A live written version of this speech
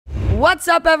What's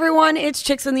up, everyone? It's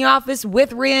Chicks in the Office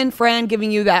with Rhea and Fran,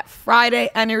 giving you that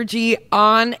Friday energy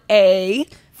on a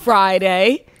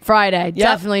Friday. Friday,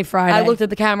 definitely Friday. I looked at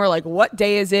the camera like, what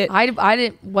day is it?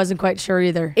 Wasn't quite sure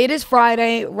either. It is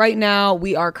Friday. Right now,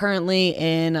 we are currently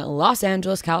in Los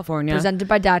Angeles, California. Presented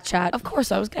by Dat Chat. Of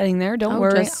course, I was getting there. Don't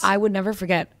worry. I would never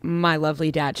forget my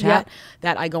lovely Dat Chat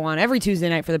that I go on every Tuesday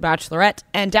night for The Bachelorette.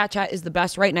 And Dat Chat is the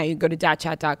best right now. You can go to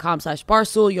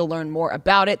datchat.com/Barstool. You'll learn more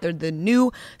about it. They're the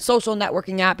new social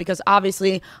networking app because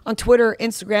obviously on Twitter,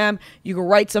 Instagram, you can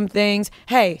write some things.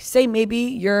 Hey, say maybe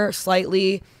you're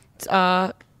slightly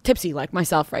tipsy like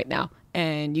myself right now,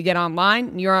 and you get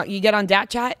online, you get on Dat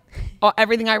Chat,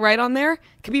 everything I write on there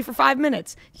could be for 5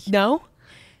 minutes. No,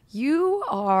 you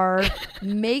are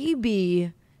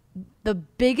maybe the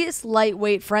biggest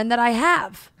lightweight friend that I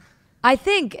have. I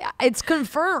think it's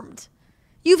confirmed.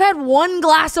 You've had one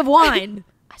glass of wine.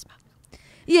 I smoked.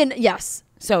 Yes.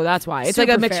 So that's why it's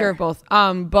Super like a mixture fair. of both.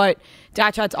 But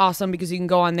Dat Chat's awesome because you can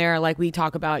go on there, like we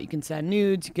talk about. You can send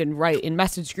nudes, you can write in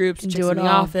message groups, Chicks in the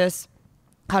Office,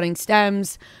 cutting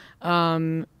stems,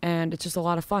 and it's just a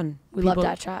lot of fun. We love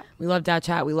Dat Chat. We love Dat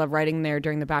Chat. We love writing there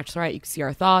during The Bachelorette. You can see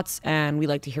our thoughts, and we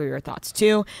like to hear your thoughts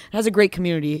too. It has a great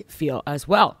community feel as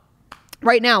well.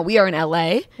 Right now, we are in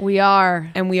LA. We are.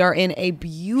 And we are in a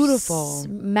beautiful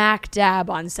smack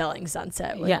dab on Selling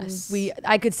Sunset. Yes.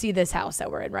 I could see this house that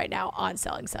we're in right now on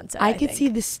Selling Sunset. I could see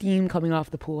the steam coming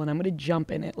off the pool, and I'm going to jump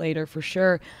in it later for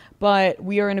sure. But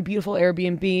we are in a beautiful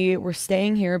Airbnb. We're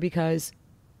staying here because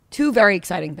two very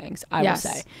exciting things, I will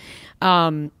say.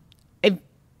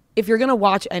 If you're going to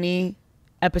watch any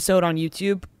episode on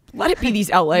YouTube, let it be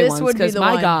these LA ones, because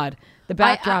my God, the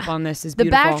backdrop on this is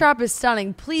beautiful. The backdrop is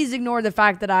stunning. Please ignore the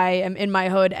fact that I am in my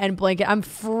hood and blanket. I'm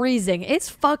freezing. It's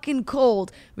fucking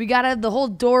cold. We got to have the whole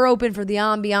door open for the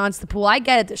ambiance, the pool. I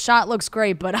get it. The shot looks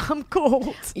great, but I'm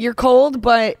cold. You're cold,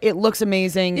 but it looks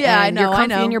amazing. Yeah, and I know. You're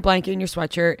comfy in your blanket and your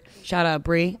sweatshirt. Shout out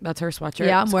Brie. That's her sweatshirt.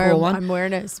 Yeah, I'm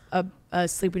wearing a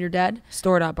Sleep When You're Dead.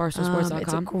 Store.barstoolsports.com.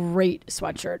 It's a great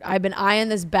sweatshirt. I've been eyeing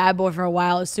this bad boy for a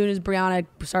while. As soon as Brianna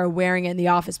started wearing it in the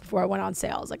office before it went on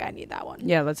sale, I was like, I need that one.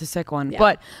 Yeah, that's a sick one. Yeah.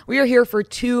 But we are here for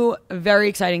two very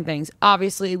exciting things.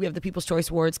 Obviously, we have the People's Choice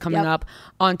Awards coming up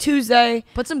on Tuesday.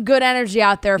 Put some good energy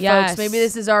out there, folks. Maybe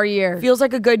this is our year. Feels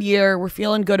like a good year. We're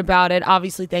feeling good about it.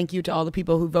 Obviously, thank you to all the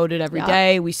people who voted every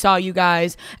day. We saw you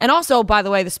guys. And also, by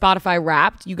the way, the Spotify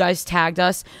Wrapped, you guys tagged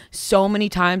us so many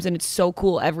times, and it's so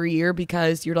cool every year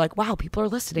because you're like, wow, people are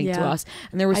listening to us.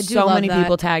 And there were so many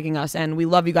people tagging us, and we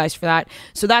love you guys for that.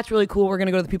 So that's really cool. We're going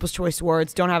to go to the People's Choice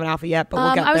Awards. Don't have an outfit yet, but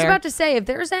we'll get there. I was about to say, if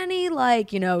there's any,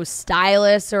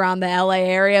 stylists around the LA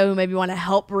area who maybe want to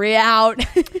help Rhea out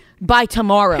by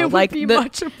tomorrow, it would be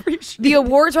much appreciated. The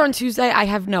awards are on Tuesday. I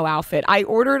have no outfit. I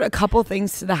ordered a couple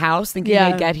things to the house thinking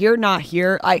they'd get here, not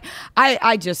here. I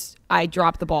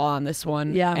dropped the ball on this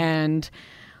one. Yeah. And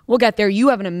we'll get there. You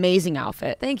have an amazing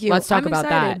outfit. Thank you. Let's talk about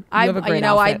excited. that. You have a great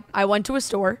outfit. I went to a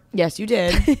store. Yes, you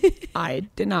did. I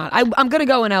did not. I'm going to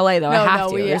go in LA, though. I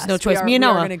have to. There's no choice. Me and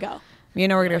Noah. We're going to go. Me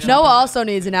and Noah are going to go shopping. Noah also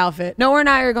needs an outfit. Noah and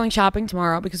I are going shopping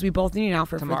tomorrow because we both need an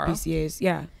outfit for the PCAs.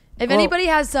 Yeah. If anybody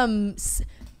has some...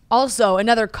 Also,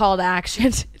 another call to action.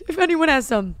 If anyone has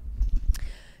some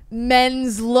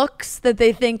men's looks that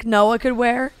they think Noah could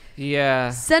wear,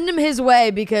 send him his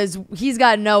way because he's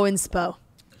got no inspo.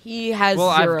 He has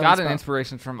I've zero gotten inspo.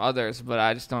 inspiration from others, but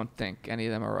I just don't think any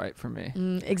of them are right for me.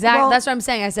 Exactly. Well, that's what I'm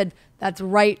saying. I said that's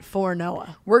right for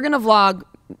Noah. We're going to vlog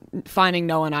finding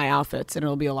Noah and I outfits, and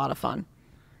it'll be a lot of fun.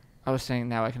 I was saying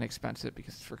now I can expense it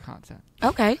because it's for content.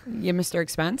 Okay, you Mr.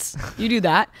 Expense. You do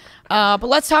that. But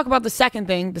let's talk about the second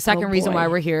thing, the second reason why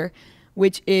we're here,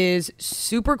 which is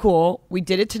super cool. We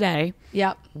did it today.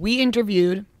 Yep. We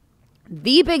interviewed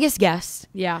the biggest guest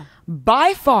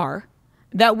by far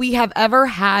that we have ever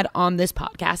had on this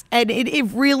podcast. And it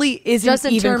really isn't just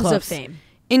in even terms close. of fame.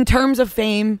 In terms of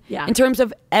fame, yeah. In terms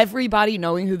of everybody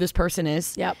knowing who this person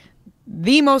is. Yep.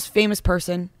 The most famous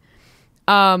person.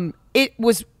 It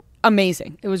was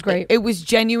amazing. It was great. It was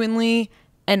genuinely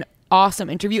an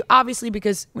awesome interview. Obviously,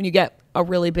 because when you get a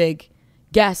really big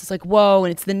guest, it's like, whoa,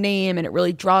 and it's the name and it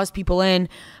really draws people in.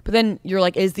 But then you're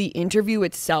like, is the interview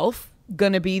itself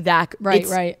going to be that?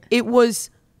 Right. It was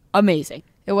amazing.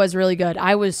 It was really good.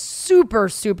 I was super,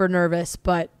 super nervous,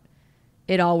 but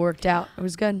it all worked out. It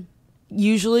was good.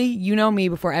 Usually, you know me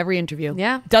before every interview.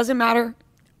 Yeah. Doesn't matter.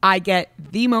 I get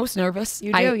the most nervous.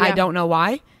 You do, I don't know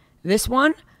why. This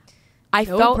one, I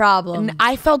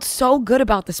felt so good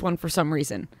about this one for some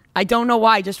reason. I don't know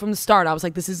why. Just from the start, I was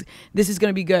like, "This is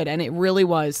going to be good," and it really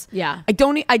was. Yeah. I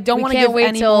don't want to give any more. We can't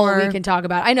wait till we can talk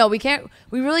about it. I know we can't.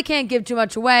 We really can't give too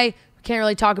much away. We can't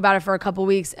really talk about it for a couple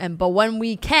weeks, but when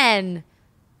we can,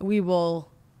 we will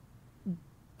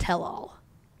tell all.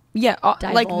 Yeah,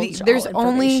 there's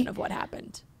only of what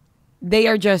happened. They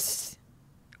are just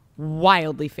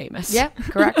wildly famous. Yeah,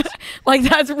 correct. Like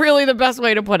that's really the best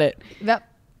way to put it. Yep,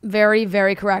 very,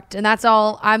 very correct. And that's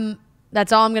all I'm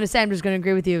going to say. I'm just going to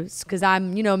agree with you because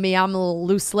I'm a little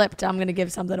loose-lipped. I'm going to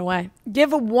give something away.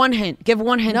 Give one hint. Give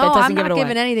one hint no, that doesn't I'm give it not away.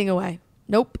 giving anything away.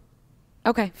 Nope.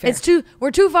 Okay, fair.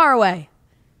 We're too far away.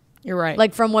 You're right.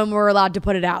 Like from when we're allowed to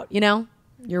put it out,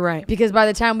 You're right. Because by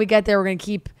the time we get there,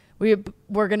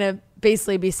 we're going to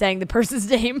basically be saying the person's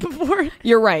name before.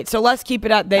 You're right. So let's keep it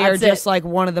at they That's are just it. like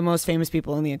one of the most famous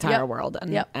people in the entire Yep. world.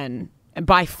 And, Yep. and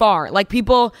by far, like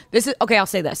people, I'll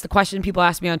say this. The question people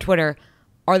ask me on Twitter,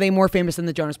 are they more famous than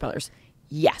the Jonas Brothers?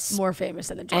 Yes. More famous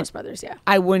than the Jonas Brothers, yeah.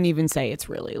 I wouldn't even say it's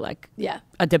really like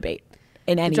a debate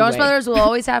in any way. The Jonas Brothers will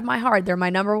always have my heart. They're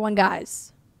my number one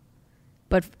guys.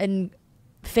 But in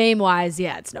fame-wise,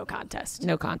 yeah, it's no contest.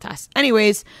 No contest.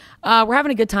 Anyways, we're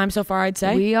having a good time so far, I'd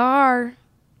say. We are.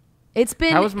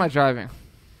 How was my driving?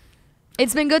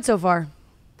 It's been good so far.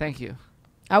 Thank you.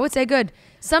 I would say good.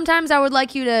 Sometimes I would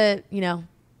like you to, a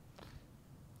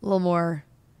little more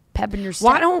pep in your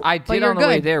step. I did on the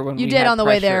way there when you we did had on the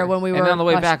way pressure. there when we were And on the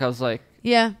way rushing. back, I was like,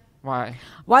 Yeah. why?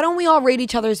 Why don't we all rate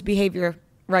each other's behavior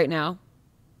right now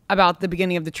about the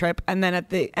beginning of the trip, and then at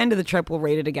the end of the trip, we'll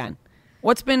rate it again.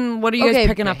 What are you guys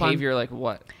picking up on? Behavior like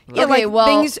what? Yeah,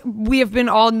 things we have been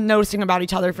all noticing about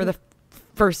each other for the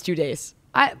first 2 days.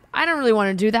 I don't really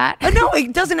want to do that. No,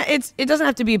 it doesn't. It doesn't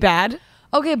have to be bad.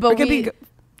 Okay, but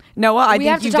Noah, I we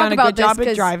have think to you've talk done a about good job this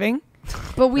at driving.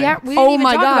 But we didn't even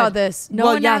talk about this.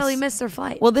 Noah and Natalie missed their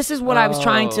flight. Well, this is what I was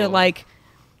trying to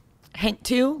hint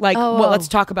to. Let's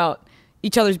talk about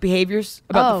each other's behaviors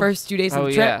about the first 2 days of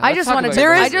the trip. Yeah. I just want to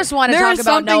There talk about is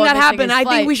something Noah that missing happened. his I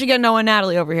flight. think we should get Noah and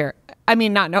Natalie over here. I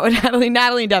mean, not Noah and Natalie.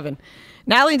 Natalie and Devin.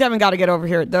 Natalie and Devin got to get over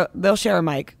here. They'll share a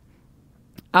mic.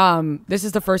 This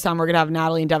is the first time we're gonna have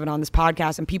Natalie and Devin on this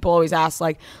podcast, and people always ask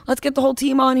let's get the whole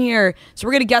team on here. So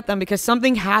we're gonna get them because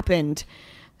something big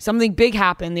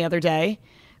happened the other day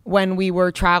when we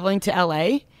were traveling to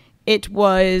LA. It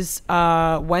was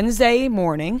Wednesday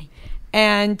morning,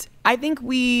 and I think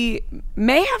we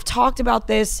may have talked about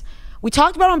this. We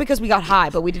talked about it because we got high,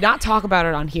 but we did not talk about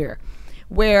it on here,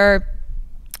 where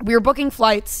we were booking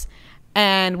flights.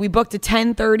 And we booked a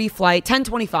 10:30 flight,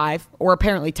 10:25, or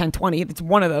apparently 10:20. It's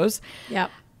one of those. Yeah.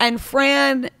 And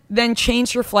Fran then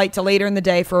changed her flight to later in the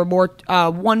day for a more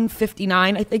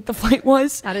 1:59, I think the flight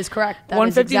was. That is correct. That 1:59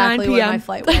 is exactly p.m. what my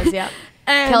flight was, yeah.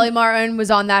 And Kelly Martin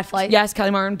was on that flight. Yes,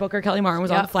 Kelly Martin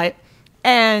was on the flight.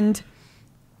 And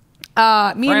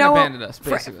me and Noah abandoned us,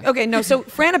 basically. So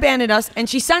Fran abandoned us, and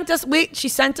she sent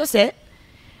us it.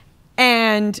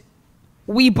 And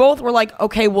we both were like,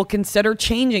 okay, we'll consider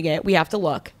changing it. We have to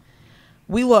look.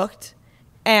 We looked,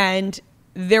 and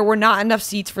there were not enough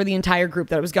seats for the entire group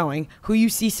that was going. Who you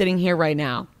see sitting here right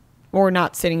now, or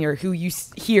not sitting here, who you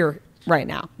hear right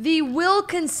now. The will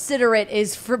consider it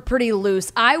is pretty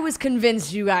loose. I was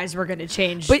convinced you guys were going to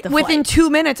change But the within flight. 2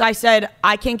 minutes, I said,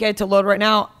 I can't get it to load right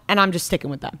now, and I'm just sticking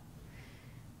with them.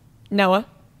 Noah?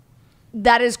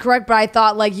 That is correct, but I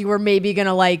thought you were maybe going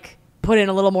to put in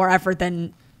a little more effort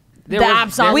than the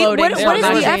apps on loading. What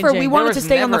is the effort? We wanted to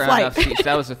stay on the flight.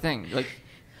 That was the thing.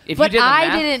 But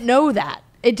I didn't know that.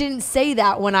 It didn't say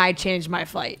that when I changed my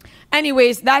flight.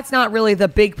 Anyways, that's not really the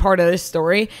big part of this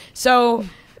story. So,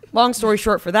 long story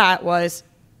short for that was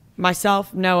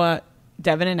myself, Noah,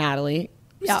 Devin, and Natalie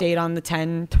stayed on the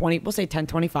 10:20, we'll say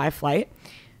 10:25 flight.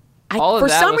 For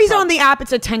some reason on the app it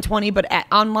said 10:20, but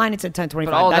online it said 10:25.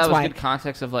 But all that's that was why. good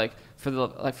context of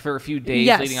for a few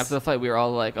days leading up to the flight, we were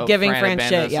all giving Fran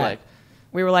shit. Us,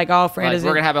 we were like, oh, Fran doesn't.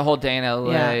 We're gonna have a whole day in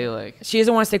LA. Yeah. She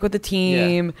doesn't want to stick with the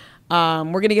team. Yeah.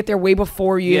 We're gonna get there way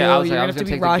before you. Yeah, I was You're gonna have to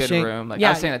be take rushing. the good room. I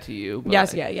was saying that to you. But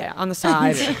yes, on the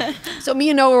side. So me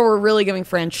and Noah were really giving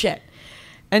Fran shit,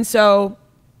 and so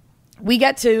we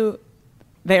get to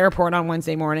the airport on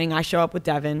Wednesday morning. I show up with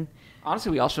Devin.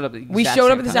 Honestly, we all showed up.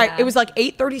 It was like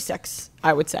 8:36,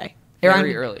 I would say.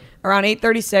 Very early. Around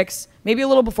 8:36, maybe a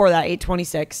little before that,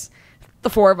 8:26.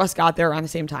 The four of us got there around the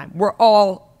same time. We're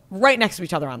all right next to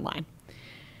each other online.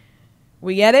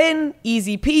 We get in,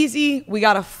 easy peasy. We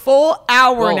got a full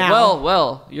hour now.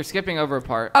 Well, you're skipping over a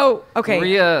part. Oh, okay.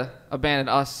 Maria abandoned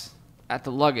us at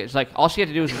the luggage. All she had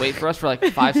to do was wait for us for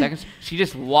 5 seconds. She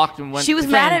just walked and went. She was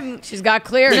mad at me. She's got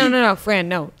clear. No, Fran,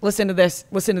 no. Listen to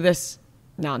this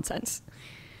nonsense.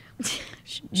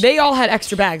 They all had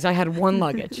extra bags. I had one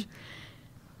luggage.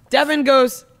 Devin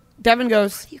goes. For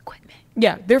the equipment.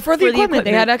 Yeah, they're for the equipment.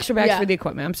 They had extra bags for the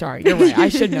equipment. I'm sorry. You're right. I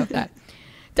should note that.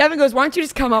 Devin goes, why don't you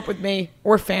just come up with me?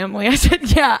 We're family. I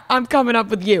said, yeah, I'm coming up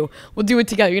with you. We'll do it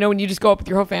together. You know when you just go up with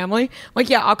your whole family? I'm like,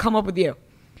 yeah, I'll come up with you.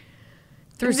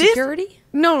 Through security?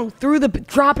 No, through the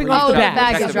dropping off the bag.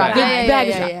 Baggage drop.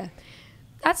 Yeah.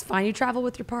 That's fine. You travel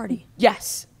with your party.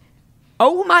 Yes.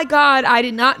 Oh my God, I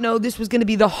did not know this was going to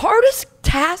be the hardest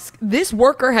task this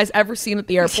worker has ever seen at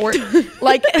the airport.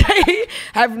 Like, they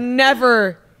have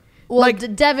never... Well,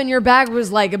 like Devin, your bag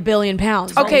was like $1 billion.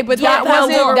 Right? Okay, but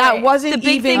that wasn't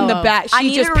even the bag.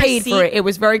 She just paid for it. It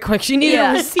was very quick. She needed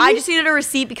a receipt. I just needed a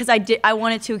receipt because I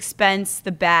wanted to expense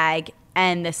the bag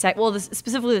and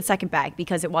specifically the second bag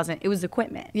because it was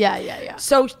equipment. Yeah.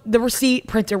 So the receipt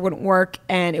printer wouldn't work,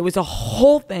 and it was a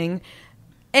whole thing,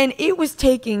 and it was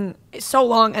taking so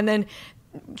long. And then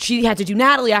she had to do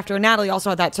Natalie after, and Natalie also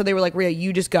had that. So they were like, Rhea,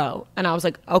 you just go. And I was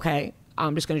like, okay.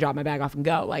 I'm just going to drop my bag off and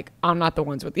go. Like, I'm not the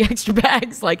ones with the extra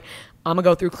bags. Like, I'm going to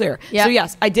go through clear. Yep. So,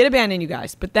 yes, I did abandon you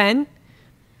guys. But then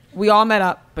we all met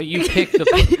up. But you picked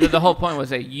the whole point was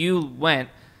that you went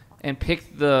and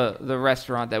picked the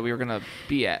restaurant that we were going to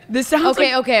be at. This sounds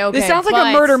okay. This sounds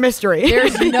like a murder mystery.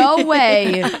 There's no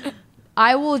way.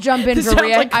 I will jump in for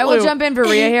Rhea. I will jump in for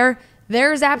Rhea here.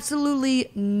 There's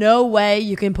absolutely no way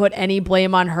you can put any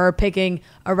blame on her picking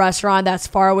a restaurant that's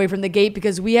far away from the gate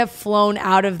because we have flown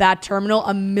out of that terminal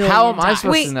a million times. How am I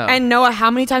supposed to know? And Noah, how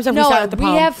many times have we sat at the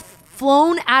Palm? We have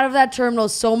flown out of that terminal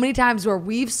so many times where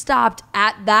we've stopped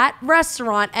at that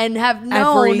restaurant and have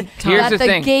known that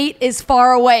the gate is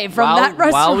far away from that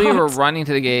restaurant. While we were running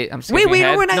to the gate, I'm skipping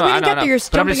ahead. We didn't get there. You're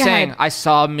but I'm just jumping ahead. saying, I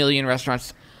saw a million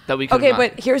restaurants that we could. Okay,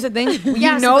 but here's the thing.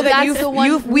 Yes, know that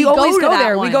we always go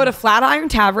there. One. We go to Flatiron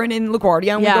Tavern in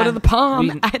LaGuardia, and we go to the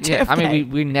Palm at JFK. I mean,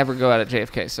 we never go out at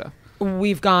JFK, so.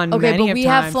 We've gone many but we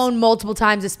have flown multiple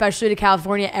times, especially to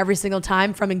California, every single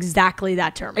time from exactly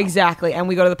that terminal. Exactly, and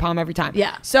we go to the Palm every time.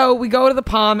 Yeah. So we go to the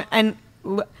Palm, and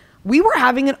we were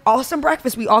having an awesome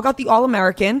breakfast. We all got the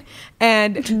All-American,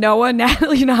 and Noah,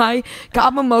 Natalie, and I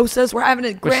got mimosas. We're having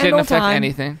a grand old time.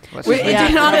 It didn't affect anything. It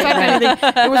did not affect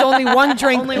anything. It was only one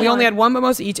drink. We only had one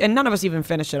mimosa each, and none of us even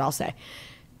finished it, I'll say.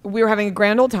 We were having a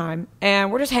grand old time,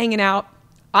 and we're just hanging out.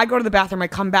 I go to the bathroom. I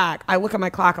come back. I look at my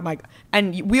clock. I'm like,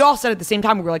 and we all said at the same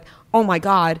time, we were like, oh my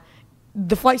God,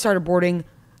 the flight started boarding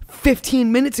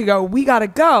 15 minutes ago. We got to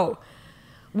go.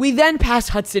 We then passed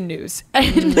Hudson News.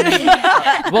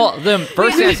 Well, the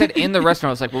first thing I said in the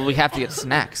restaurant was like, well, we have to get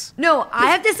snacks. No, I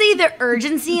have to say the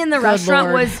urgency in the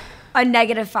restaurant was a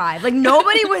 -5. Like,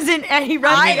 nobody was in any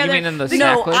rush. You mean in the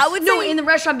snack place? I would say in the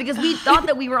restaurant because we thought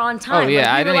that we were on time. Oh, yeah, like,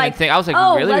 I didn't even think. I was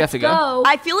like, really? We have to go?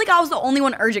 I feel like I was the only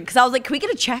one urgent because I was like, can we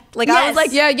get a check? Like, I was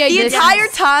like, the entire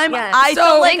time, I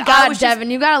felt like thank God,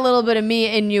 Devin, you got a little bit of me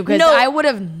in you because I would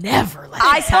have never let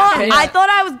it happen. I thought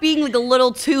I was being like a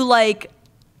little too like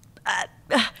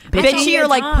bitchy or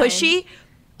like pushy.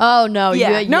 Oh no!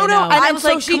 Yeah, no. And I was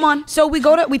like, come on. So we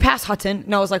pass Hudson.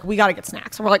 No, I was like, we got to get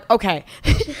snacks. And we're like, okay.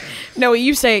 No,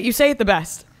 you say it. You say it the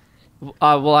best.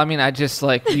 Well, I mean, I just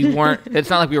like we weren't.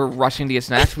 It's not like we were rushing to get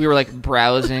snacks. We were like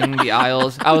browsing the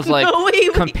aisles. I was like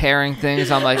comparing things.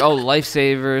 I'm like, oh,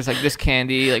 Lifesavers, like this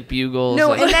candy, like Bugles. No,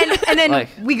 like, and then like,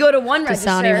 we go to one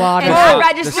register, Dasani water. and that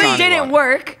register didn't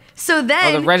work. So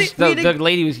then the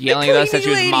lady was yelling at us that she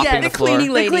was mopping the floor.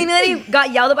 The cleaning lady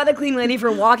got yelled at by the cleaning lady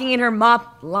for walking in her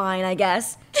mop line, I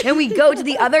guess. Then we go to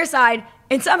the other side,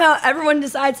 and somehow everyone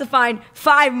decides to find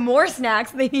 5 more snacks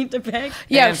they need to pick.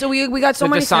 Yeah, and so we got so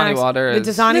many snacks.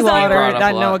 The Dasani water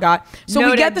that Noah got. So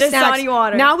we get the snacks.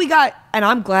 Water. Now we got, and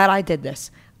I'm glad I did this.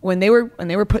 When they were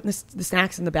putting the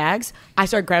snacks in the bags, I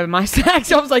started grabbing my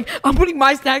snacks. I was like, I'm putting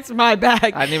my snacks in my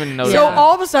bag. I didn't even notice. So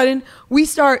all of a sudden, we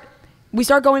start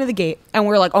going to the gate, and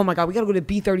we're like, oh my God, we got to go to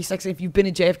B36. If you've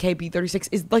been to JFK, B36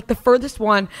 is like the furthest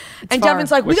one. And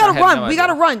Devin's like, we got to run. We got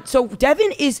to run. So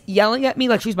Devin is yelling at me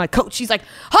like she's my coach. She's like,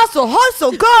 hustle,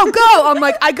 go, go. I'm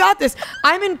like, I got this.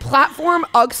 I'm in platform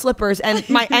Ugg slippers, and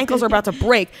my ankles are about to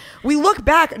break. We look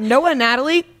back, Noah and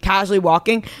Natalie casually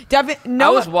walking. Noah I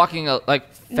was walking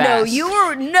like fast. We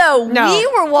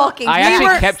were walking. I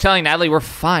actually kept telling Natalie, we're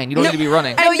fine. You don't need to be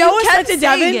running. And Noah said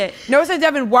to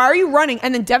Devin, why are you running?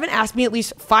 And then Devin asked me at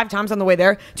least 5 times on the way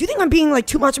there, do you think I'm being like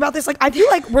too much about this? Like, I feel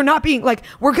like we're not being like,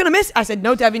 we're going to miss. I said,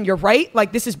 no, Devin, you're right.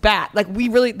 Like, this is bad. Like,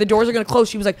 the doors are going to close.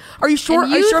 She was like, are you sure? Are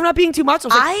you sure I'm not being too much? I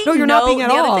was like, no, you're not being at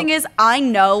all. The other thing is, I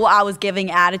know I was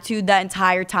giving attitude that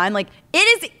entire time. Like,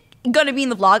 it is gonna be in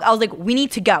the vlog. I was like, we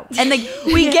need to go, and like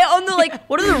we get on the like,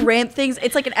 what are the ramp things?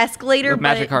 It's like an escalator, the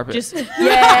magic carpet. The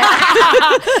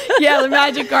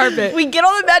magic carpet. We get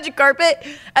on the magic carpet,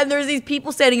 and there's these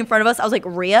people standing in front of us. I was like,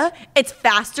 Rhea, it's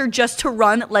faster just to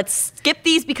run. Let's skip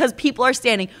these because people are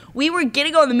standing. We were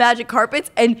getting on the magic carpets,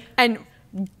 and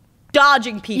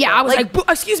dodging people. Yeah, I was like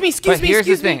excuse me. But here's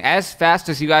the thing: as fast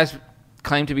as you guys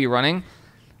claim to be running,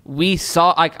 we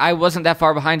saw. Like I wasn't that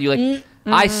far behind you. Like.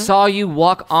 I saw you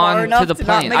walk on to the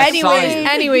plane.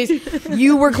 Anyways,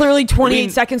 you were clearly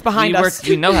 28 seconds behind us.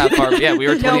 We know how far. Yeah, we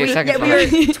were 28 seconds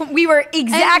behind. We were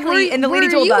exactly, and the lady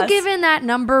told us. Were you given that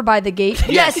number by the gate?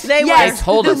 Yes, they were. They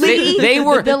told us. They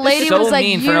were the lady so was like,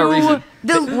 mean for no reason.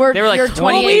 They were like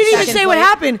 28 we didn't even say late. what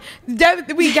happened.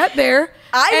 We get there.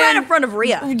 I ran in front of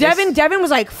Rhea. Devin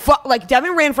was like, fuck. Like,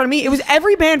 Devin ran in front of me. It was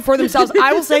every band for themselves.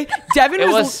 I will say,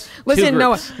 Devin was listen,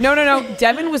 Noah. No.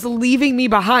 Devin was leaving me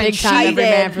behind. Big time, every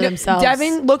man for themselves.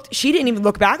 Devin looked, she didn't even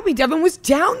look back at me. Devin was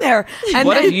down there. And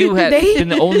what if you had been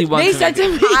the only one? They said to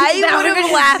me, I would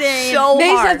have laughed so they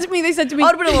hard. They said to me, I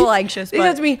would have been a little anxious. They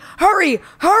said to me, hurry.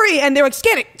 And they were like,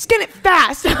 scan it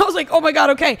fast. And I was like, oh my God,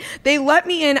 okay. They let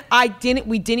me in.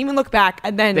 We didn't even look back.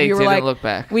 And then we were like, look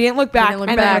back. We didn't look back.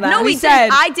 No, we said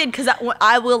I did because when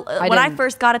I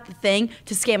first got at the thing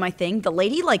to scan my thing, the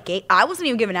lady I wasn't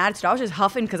even giving attitude. I was just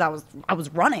huffing because I was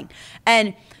running,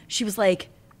 and she was like,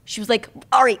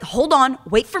 all right, hold on,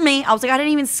 wait for me. I was like, I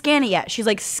didn't even scan it yet. She's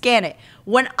like, scan it.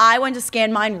 When I went to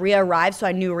scan mine, Rhea arrived, so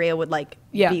I knew Rhea would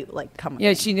be coming.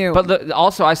 Yeah, she knew. But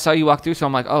also, I saw you walk through, so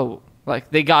I'm like, oh.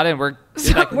 Like they got in, we're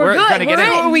good. Gonna get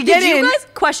in. We get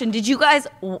in. Did you guys?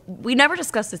 We never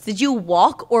discussed this. Did you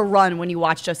walk or run when you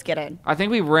watched us get in? I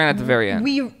think we ran at the very end.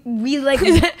 We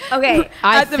okay.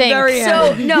 At the very end.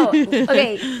 So no.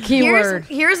 Okay. Keyword.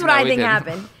 Here's what I think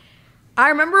happened. I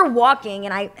remember walking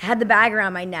and I had the bag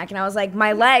around my neck and I was like,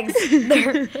 my legs,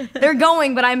 they're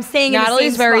going, but I'm staying in the same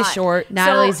Natalie's very spot. short.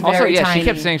 Natalie's very tiny. She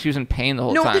kept saying she was in pain the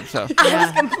whole time. So I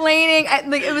was complaining.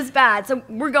 It was bad. So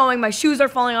we're going. My shoes are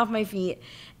falling off my feet.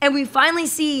 And we finally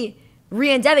see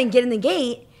Rhea and Devin get in the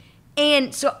gate.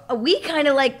 And so we kind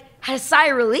of had a sigh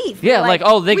of relief. Yeah, they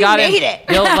got in. We made it.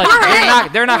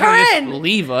 They're not going to just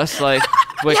leave us.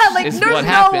 Which is there's what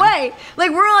happened. no way.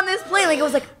 We're on this plane. It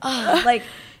was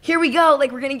here we go. We're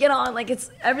going to get on.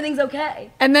 Everything's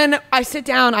okay. And then I sit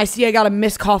down. I see I got a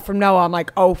missed call from Noah. I'm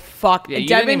like, oh, fuck. Yeah, you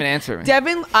Devin, didn't even answer me.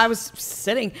 Devin, I was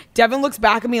sitting. Devin looks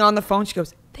back at me on the phone. She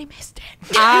goes, they missed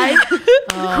it. I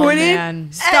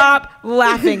couldn't stop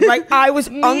laughing. I was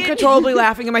uncontrollably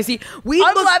laughing in my seat.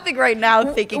 I'm laughing right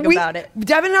now thinking about it.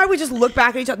 Devin and I would just look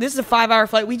back at each other. This is a 5-hour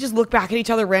flight. We just look back at each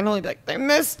other randomly and be like, they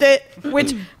missed it.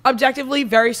 Which, objectively,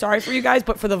 very sorry for you guys.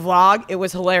 But for the vlog, it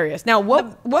was hilarious. Now,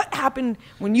 what happened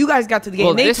when you guys got to the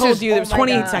game? They told you there was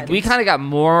 28 seconds. We kind of got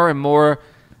more and more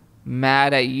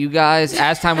mad at you guys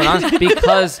as time went on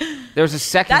because there was a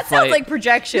second flight. That sounds like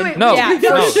projection. No,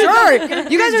 for sure.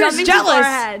 You guys are just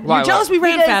jealous. You're jealous we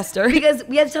ran faster. Because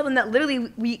we have to tell them that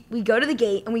literally we go to the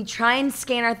gate and we try and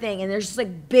scan our thing and there's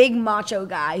just big macho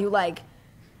guy who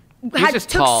took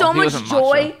so much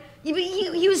joy.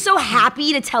 He was so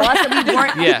happy to tell us that we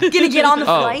weren't gonna get on the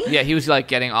flight. Yeah, he was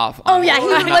getting off. He was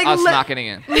us not getting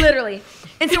in. Literally.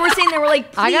 And so we're sitting there, we're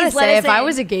like, please I gotta say, if in. I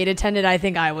was a gate attendant, I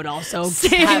think I would also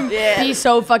be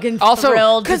so fucking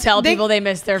thrilled to tell people they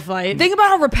missed their flight. Think about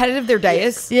how repetitive their day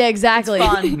is. Yeah, exactly.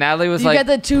 Natalie was you get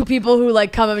the two people who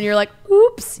come up and you're like,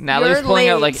 oops. Natalie was pulling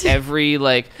out every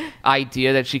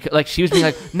idea that she could. She was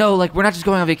being no, we're not just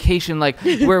going on vacation.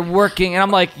 We're working. And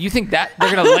I'm like, you think that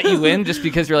they're gonna let you in just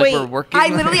because you're we're working? I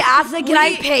literally asked, can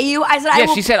I pay you? I said, I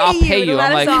will she said, I'll pay you.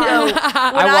 I'm like,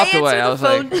 I walked away. I was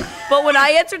but when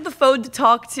I answered the phone to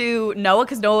talk to Noah,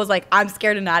 because Noah was like, I'm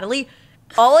scared of Natalie.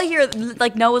 All I hear,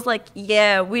 Noah's like,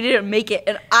 yeah, we didn't make it.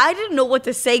 And I didn't know what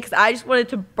to say because I just wanted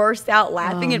to burst out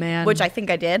laughing, which I think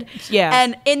I did. Yeah.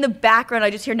 And in the background, I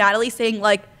just hear Natalie saying,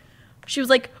 she was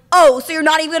like, oh, so you're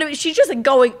not even going to, she's just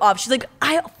going off. She's like,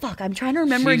 I'm trying to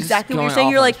remember exactly what you're saying.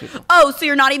 You're like, oh, so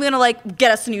you're not even going to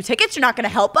get us new tickets? You're not going to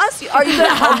help us? Are you going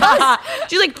to help us?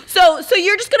 She's like, so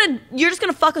you're just going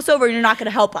to fuck us over and you're not going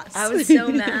to help us. I was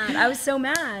so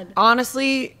mad.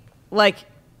 Honestly,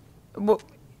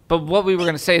 but what we were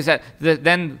going to say is that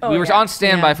then we were on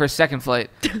standby for a second flight.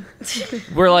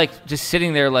 We're just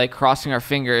sitting there crossing our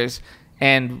fingers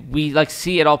and we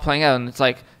see it all playing out and it's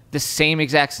the same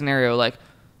exact scenario.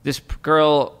 This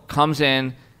girl comes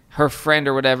in, her friend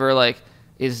or whatever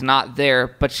is not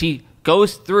there, but she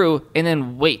goes through and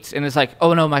then waits and it's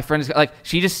oh no, my friend is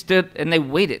she just stood and they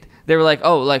waited. They were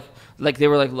they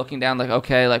were looking down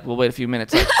okay, we'll wait a few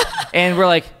minutes and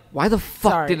we're why the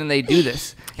fuck didn't they do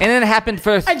this? And then it happened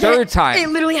for a third time. It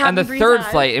literally happened on the third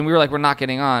flight and we were we're not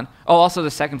getting on. Oh, also the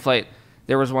second flight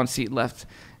there was one seat left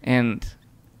and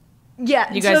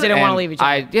yeah, you guys didn't want to leave each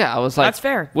other. I was that's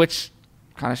fair, which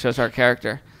kind of shows our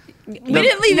character. We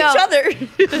didn't leave each other.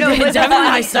 No, but Devin and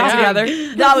I stuck together.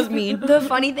 That was mean. The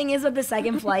funny thing is with the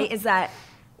second flight is that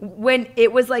when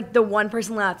it was like the one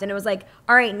person left and it was like,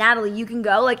 all right, Natalie, you can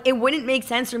go. Like, it wouldn't make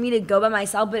sense for me to go by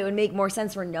myself, but it would make more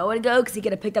sense for Noah to go because he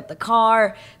could have picked up the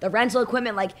car, the rental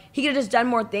equipment. Like, he could have just done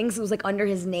more things. It was like under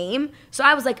his name. So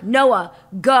I was like, Noah,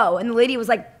 go. And the lady was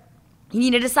like, you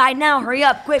need to decide now. Hurry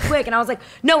up, quick. And I was like,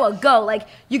 Noah, go. Like,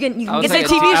 you can get the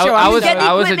TV show. I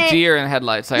was a deer in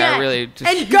headlights. Like, I really just...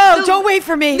 And go, don't wait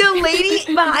for me. The lady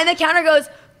behind the counter goes,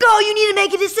 go, you need to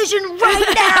make a decision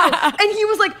right now. And he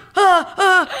was like,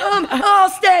 I'll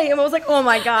stay. And I was like, oh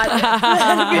my God.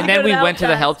 And then we went to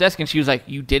the help desk and she was like,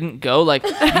 you didn't go? Like, you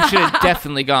should have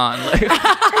definitely gone.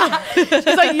 She's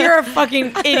like, you're a fucking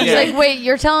idiot. She's like, wait,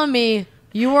 you're telling me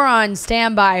you were on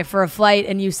standby for a flight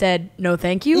and you said, no,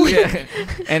 thank you? Yeah.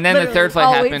 And then the third flight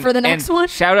happened. Wait for the next one.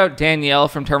 Shout out Danielle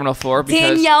from Terminal 4.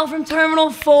 Danielle from Terminal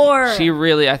 4. She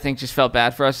really, I think, just felt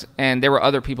bad for us. And there were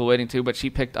other people waiting too, but she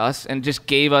picked us and just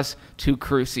gave us 2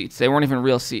 crew seats. They weren't even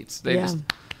real seats. They just...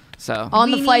 So on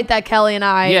the flight that Kelly and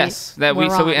I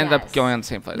we ended up going on the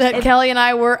same flight. That Kelly and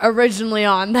I were originally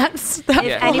on. If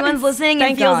anyone's listening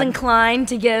and feels inclined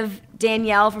to give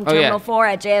Danielle from Terminal 4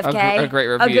 at JFK a great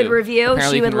review. A good review.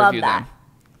 Apparently she would love that. Them.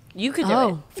 You could do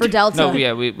it for Delta. No,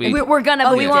 yeah, we're gonna.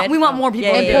 But we want more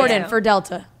people. Important for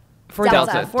Delta. For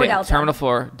Delta. Terminal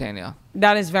 4, Danielle.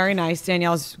 That is very nice.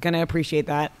 Danielle's going to appreciate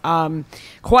that.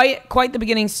 Quite the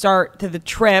beginning start to the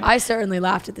trip. I certainly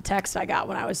laughed at the text I got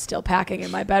when I was still packing in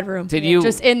my bedroom. Did you?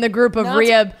 Just in the group of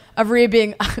Rhea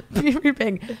being,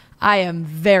 I am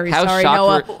very sorry,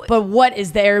 Noah, but what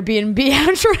is the Airbnb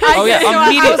address?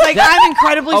 I was like, I'm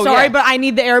incredibly sorry, but I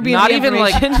need the Airbnb Not even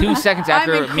like 2 seconds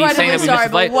after me saying that we missed the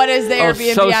flight. What is the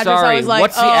Airbnb address? Sorry. I was like,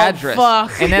 what's the address?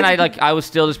 Fuck. And then I was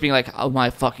still just being like, oh my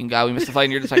fucking God, we missed the flight.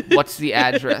 And you're just like, what's the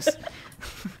address?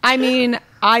 I mean,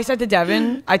 I said to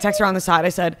Devin, I texted her on the side, I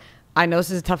said, I know this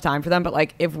is a tough time for them, but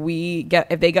like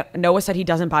Noah said he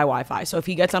doesn't buy Wi-Fi. So if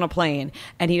he gets on a plane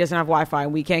and he doesn't have Wi-Fi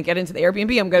and we can't get into the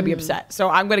Airbnb, I'm going to be upset. So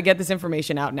I'm going to get this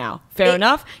information out now. Fair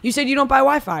enough. You said you don't buy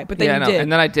Wi-Fi, but then you did.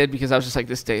 And then I did because I was just like,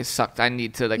 this day sucked. I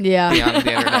need to be on the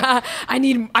internet. I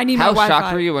need my Wi-Fi. How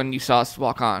shocked were you when you saw us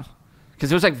walk on?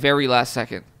 Because it was like very last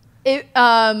second. But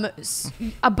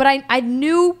I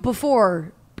knew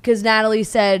before because Natalie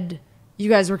said you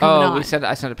guys were coming on.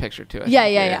 I sent a picture to it.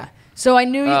 Yeah. So I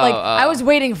knew I was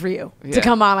waiting for you to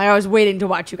come on. Like, I was waiting to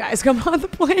watch you guys come on the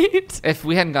plane. If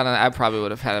we hadn't gone on, I probably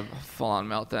would have had a full-on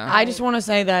meltdown. I just want to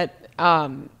say that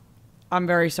I'm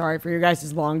very sorry for your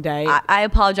guys' long day. I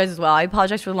apologize as well. I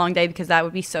apologize for the long day because that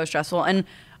would be so stressful. And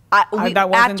that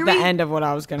wasn't the end of what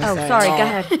I was going to say. Oh, sorry. Go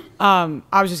ahead.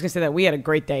 I was just going to say that we had a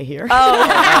great day here.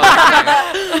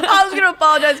 I was going to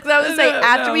apologize because I was saying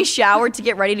after we showered to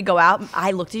get ready to go out,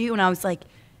 I looked at you and I was like,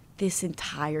 this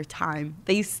entire time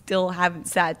they still haven't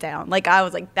sat down. Like, I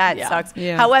was like, that sucks.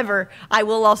 Yeah. However, I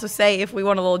will also say, if we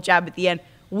want a little jab at the end,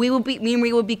 me and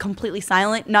Rhea would be completely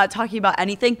silent, not talking about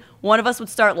anything. One of us would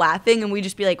start laughing and we'd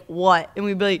just be like, what? And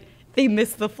we'd be like, they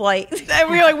missed the flight.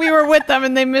 And we were with them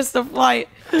and they missed the flight.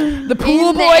 The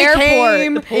pool boy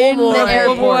came. The pool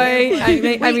boy.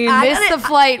 I mean, missed the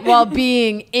flight while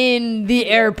being in the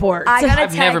airport.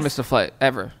 I've never missed a flight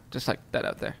ever. Just like that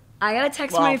out there. I got to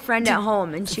text my friend at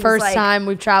home, and she was first like, time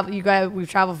we've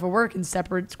traveled for work in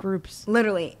separate groups.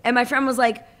 Literally. And my friend was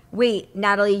like, wait,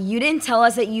 Natalie, you didn't tell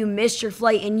us that you missed your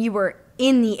flight and you were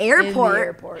in the airport. In the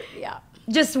airport, yeah.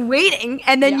 Just waiting,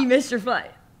 and then you missed your flight.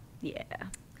 Yeah.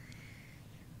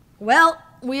 Well,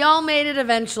 we all made it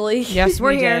eventually. Yes,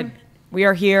 we're here. Did. We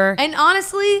are here. And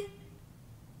honestly,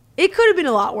 it could have been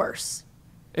a lot worse.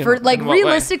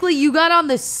 Realistically, you got on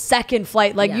the second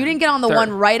flight. Like, you didn't get on the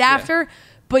one right after.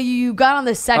 But you got on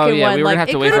the second one. We were gonna have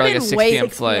to wait for like a 6 p.m.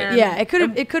 flight. Yeah, it could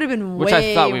have been way Which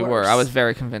I thought we worse. were. I was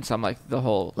very convinced. I'm like, the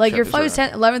whole like your flight was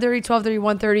 11:30,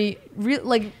 12:30, 1:30.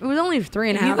 Like, it was only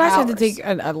 3.5 hours. You guys had to take.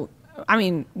 I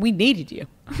mean, we needed you.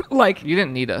 Like, you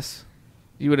didn't need us.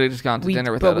 You would have just gone to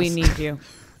dinner without us. But we need you.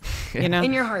 You know,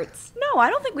 in your hearts. No, I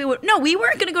don't think we would. No, we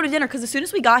weren't gonna go to dinner because as soon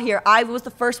as we got here, I was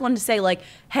the first one to say like,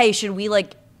 hey, should we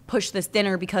like push this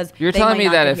dinner because you're telling me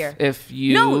that if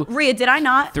you no, Rhea, did I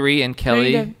not? 3 and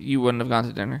Kelly, you wouldn't have gone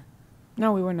to dinner.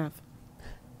 No, we wouldn't have.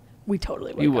 We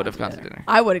totally would. You would have gone to dinner.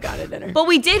 I would have gone to dinner. But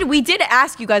we did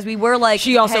ask you guys. We were like,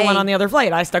 she also went on the other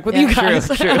flight. I stuck with you guys.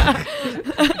 True.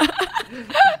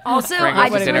 Also, I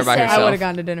just dinner by herself. I would have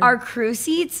gone to dinner. Our crew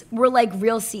seats were like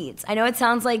real seats. I know it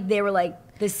sounds like they were like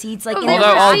the seats like.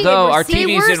 Although our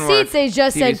TVs didn't work. Seats, they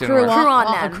just said crew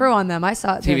on them. I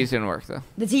saw it. TVs didn't work though.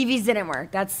 The TVs didn't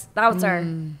work. That's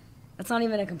That's not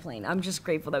even a complaint. I'm just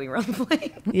grateful that we were on the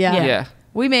plane. Yeah.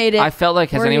 We made it. I felt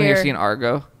like, has anyone here seen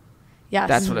Argo? Yes.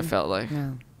 That's what it felt like.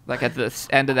 Yeah. Like at the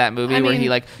end of that movie where he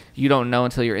like, you don't know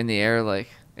until you're in the air. Like,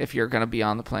 if you're gonna be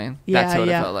on the plane. That's what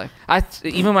it felt like.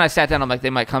 Even when I sat down, I'm like, they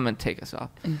might come and take us off.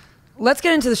 Let's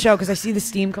get into the show because I see the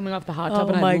steam coming off the hot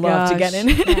tub and I'd love to get in.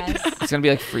 Yes. It's going to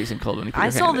be like freezing cold when you put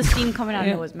your saw the steam coming out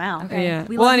of Noah's mouth. Okay. Yeah.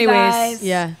 Well, anyways,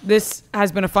 this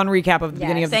has been a fun recap of the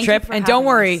beginning of the trip. And don't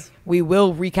worry, we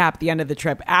will recap the end of the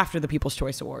trip after the People's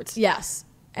Choice Awards. Yes.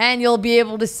 And you'll be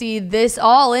able to see this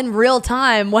all in real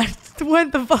time when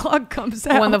the vlog comes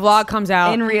out. When the vlog comes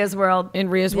out. In Ria's World. In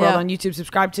Ria's World on YouTube.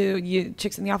 Subscribe to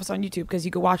Chicks in the Office on YouTube because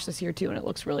you can watch this here too and it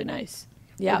looks really nice.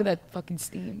 Yeah. Look at that fucking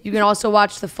steam. You can also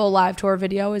watch the full live tour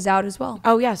video is out as well.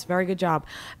 Oh, yes. Very good job.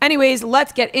 Anyways,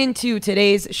 let's get into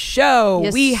today's show.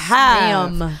 Yes, we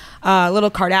have a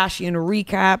little Kardashian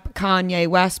recap. Kanye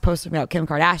West posted about Kim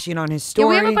Kardashian on his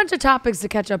story. Yeah, we have a bunch of topics to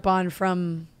catch up on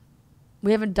from...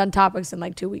 We haven't done topics in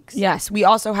like 2 weeks. Yes. We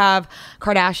also have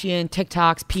Kardashian,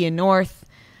 TikTok's P and North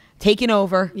taking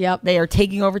over. Yep. They are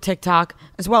taking over TikTok,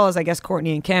 as well as, I guess,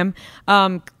 Kourtney and Kim.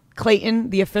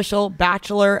 Clayton, the official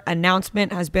Bachelor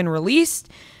announcement has been released.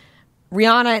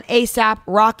 Rihanna and ASAP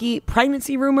Rocky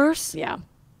pregnancy rumors. Yeah.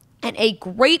 And a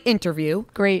great interview.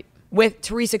 Great. With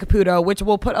Theresa Caputo, which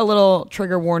we'll put a little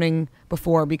trigger warning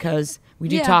before because we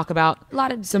do talk about a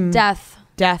lot of some death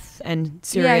and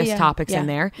serious topics in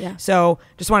there. Yeah. So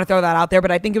just want to throw that out there.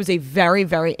 But I think it was a very,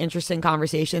 very interesting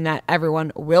conversation that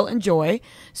everyone will enjoy.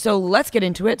 So let's get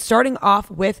into it, starting off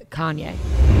with Kanye.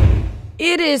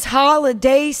 It is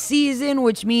holiday season,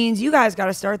 which means you guys got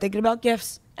to start thinking about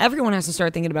gifts. Everyone has to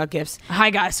start thinking about gifts. I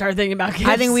got to start thinking about gifts.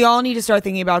 I think we all need to start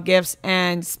thinking about gifts.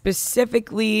 And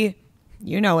specifically,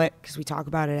 you know it, because we talk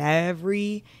about it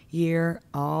every year,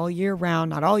 all year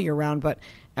round. Not all year round, but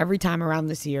every time around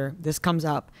this year, this comes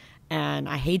up. And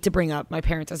I hate to bring up my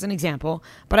parents as an example,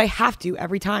 but I have to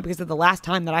every time because of the last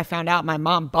time that I found out my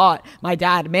mom bought my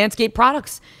dad Manscaped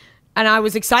products. And I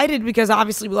was excited because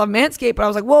obviously we love Manscaped, but I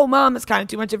was like, whoa, Mom, that's kind of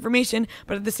too much information.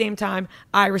 But at the same time,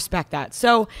 I respect that.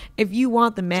 So if you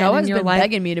want the man in your life. Joe has been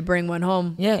begging me to bring one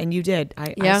home. Yeah, and you did.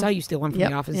 I saw you steal one from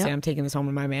the office and say, I'm taking this home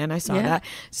with my man. I saw that.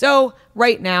 So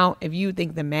right now, if you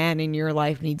think the man in your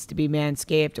life needs to be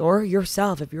Manscaped, or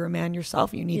yourself, if you're a man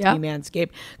yourself, you need to be Manscaped,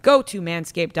 go to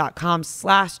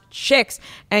manscaped.com/chicks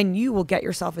and you will get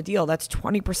yourself a deal. That's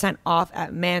 20% off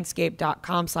at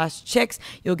manscaped.com/chicks.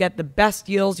 You'll get the best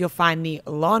deals. You'll find the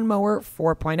Lawnmower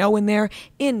 4.0 in there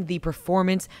in the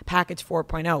Performance Package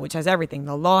 4.0, which has everything.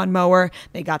 The lawnmower,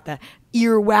 they got the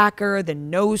ear whacker, the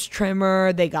nose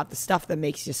trimmer, they got the stuff that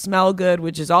makes you smell good,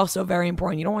 which is also very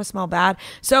important. You don't want to smell bad.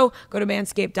 So go to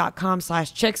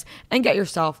manscaped.com/chicks and get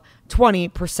yourself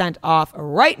 20% off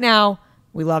right now.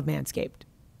 We love Manscaped.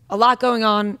 A lot going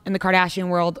on in the Kardashian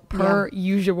world per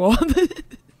usual.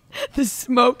 The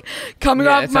smoke coming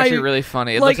off it's my... It's actually really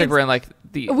funny. It looks like we're in like...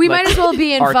 We might as well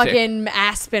be in fucking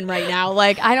Aspen right now.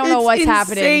 Like, I don't know what's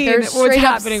happening. There's straight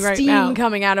up steam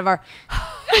coming out of our...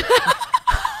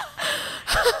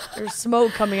 There's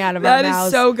smoke coming out of our mouths. That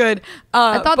is so good.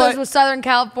 I thought this was Southern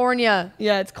California.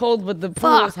 Yeah, it's cold, but the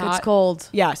pool is hot. It's cold.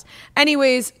 Yes.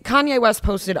 Anyways, Kanye West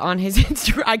posted on his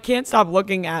Instagram. I can't stop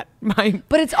looking at my...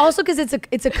 But it's also because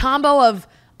it's a combo of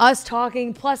us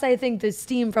talking, plus I think the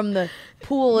steam from the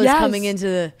pool is coming into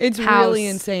the house. It's really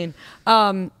insane.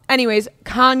 Anyways,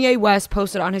 Kanye West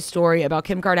posted on his story about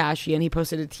Kim Kardashian. He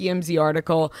posted a TMZ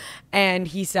article, and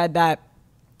he said that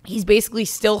he's basically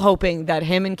still hoping that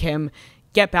him and Kim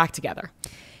get back together.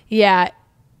 Yeah.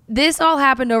 This all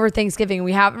happened over Thanksgiving.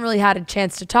 We haven't really had a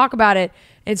chance to talk about it.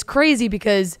 It's crazy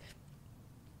because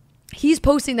he's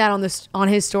posting that on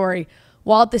his story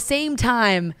while at the same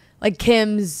time, like,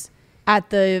 Kim's at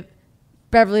the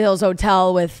Beverly Hills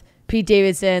Hotel with Pete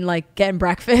Davidson, like, getting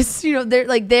breakfast. You know,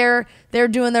 they're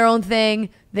doing their own thing.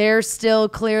 They're still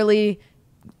clearly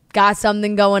got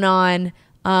something going on.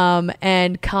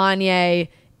 And Kanye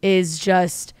is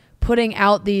just putting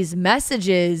out these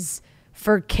messages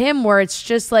for Kim where it's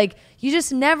just like, you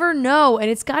just never know. And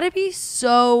it's got to be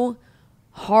so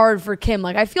hard for Kim.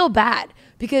 Like, I feel bad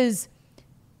because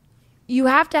you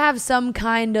have to have some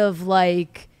kind of,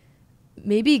 like,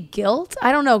 maybe guilt.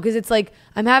 I don't know. Because it's like,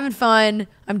 I'm having fun.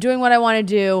 I'm doing what I want to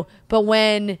do. But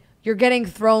when you're getting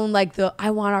thrown like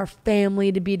I want our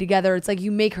family to be together, it's like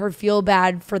you make her feel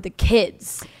bad for the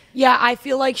kids. Yeah, I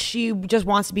feel like she just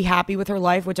wants to be happy with her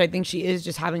life, which I think she is,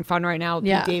 just having fun right now with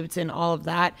Pete Davidson, all of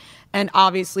that. And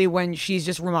obviously when she's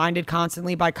just reminded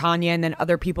constantly by Kanye and then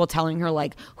other people telling her,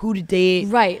 like, who to date.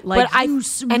 Right. Like, but you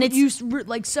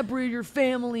like, separated your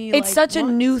family. It's like, such a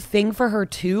new thing for her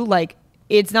too. Like,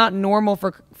 it's not normal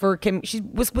for Kim. She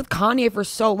was with Kanye for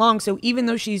so long. So even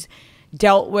though she's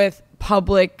dealt with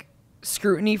public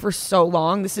scrutiny for so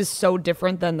long. This is so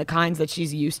different than the kinds that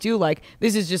she's used to. Like,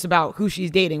 this is just about who she's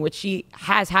dating, which she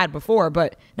has had before,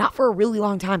 but not for a really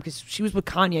long time because she was with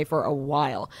Kanye for a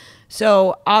while.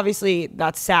 So obviously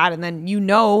that's sad. And then,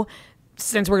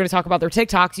 since we're going to talk about their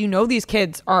TikToks, these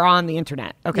kids are on the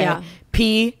internet. Okay. Yeah.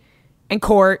 P and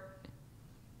Court,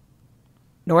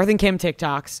 North and Kim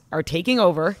TikToks are taking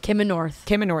over. Kim and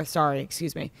North, sorry,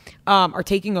 excuse me. Are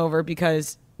taking over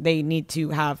because they need to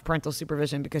have parental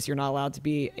supervision because you're not allowed to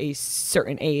be a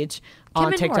certain age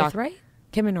on TikTok. North, right?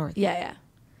 Kim and North. Yeah.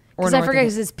 Because I forget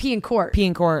because it's P and Court.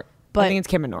 But I think it's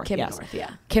Kim and North. Kim and North,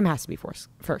 yeah. Kim has to be first.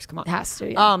 Come on. Has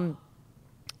to, yeah.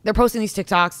 They're posting these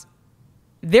TikToks.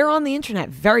 They're on the internet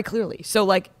very clearly. So,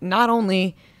 like, not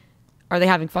only are they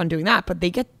having fun doing that, but they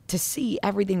get to see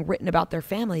everything written about their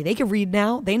family. They can read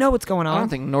now. They know what's going on. I don't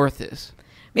think North is.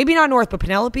 Maybe not North, but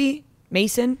Penelope,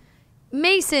 Mason,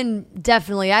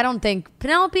 definitely. I don't think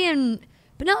Penelope and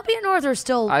North are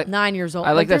still 9 years old.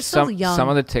 I like that some of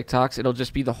the TikToks, it'll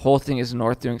just be the whole thing is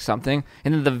North doing something,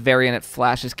 and then at the very end it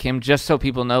flashes Kim just so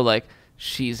people know, like,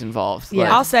 she's involved. Yeah,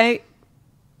 like, I'll say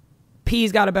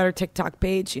P's got a better TikTok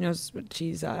page. She knows what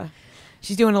she's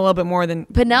doing a little bit more than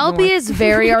Penelope is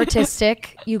very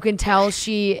artistic. You can tell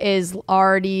she is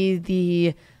already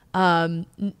the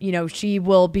she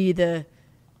will be the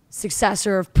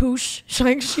successor of Poosh.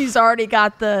 Like, she's already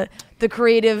got the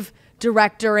creative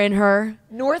director in her.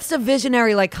 North's a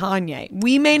visionary like Kanye.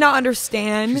 We may not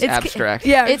understand. It's abstract.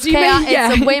 Yeah, it's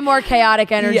it's a way more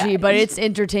chaotic energy, but it's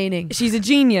entertaining. She's a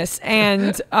genius,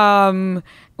 and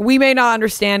we may not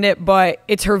understand it, but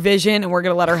it's her vision, and we're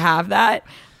gonna let her have that.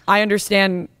 I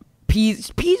understand. P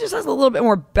just has a little bit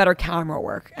more better camera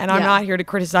work, and I'm not here to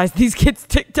criticize these kids'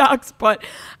 TikToks, but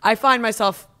I find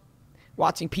myself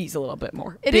watching P's a little bit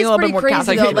more. It is pretty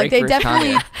crazy though. Like, they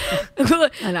definitely.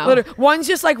 I know. One's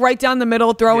just like right down the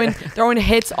middle, throwing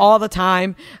hits all the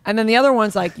time, and then the other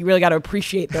one's like, you really got to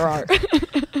appreciate their art.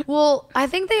 Well, I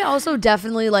think they also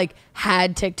definitely like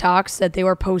had TikToks that they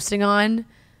were posting on,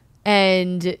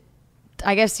 and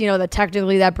I guess that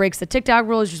technically that breaks the TikTok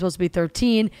rules. You're supposed to be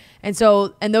 13, and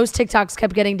those TikToks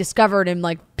kept getting discovered, and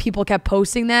like people kept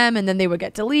posting them, and then they would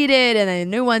get deleted, and then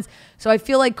new ones. So I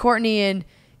feel like Courtney and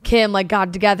Kim like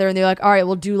got together and they're like, all right,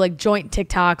 we'll do like joint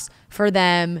TikToks for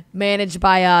them, managed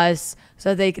by us, so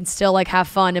that they can still like have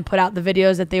fun and put out the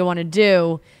videos that they want to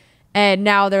do. And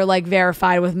now they're like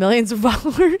verified with millions of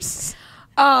followers.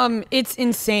 It's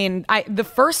insane. The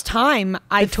first time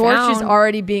the torch is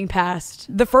already being passed.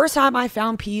 The first time I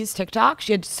found P's TikTok,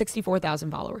 she had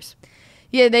 64,000 followers.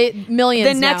 Yeah,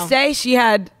 millions. The next day she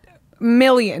had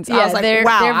millions. Yeah, I was like,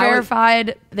 wow. They're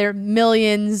verified. They're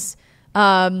millions.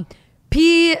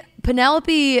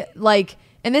 Penelope, like,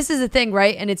 and this is the thing,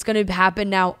 right? And it's going to happen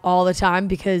now all the time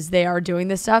because they are doing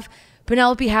this stuff.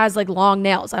 Penelope has like long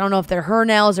nails. I don't know if they're her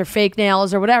nails or fake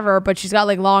nails or whatever, but she's got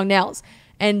like long nails.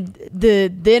 And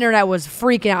the internet was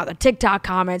freaking out. The TikTok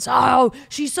comments, oh,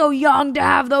 she's so young to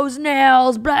have those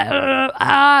nails. Blah, blah,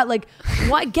 blah. Like,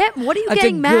 what are you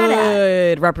getting mad at? That's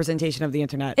a good representation of the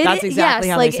internet. That's exactly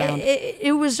how they sound.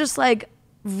 It was just like,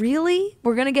 really?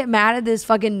 We're going to get mad at this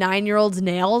fucking 9-year-old's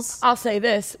nails? I'll say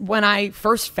this. When I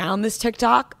first found this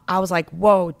TikTok, I was like,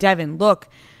 whoa, Devin, look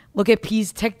at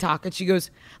P's TikTok. And she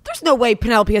goes, there's no way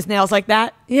Penelope has nails like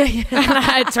that. Yeah.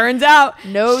 It turns out,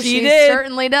 no, she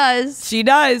certainly does. She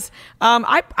does.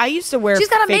 I used to wear. She's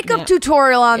got a makeup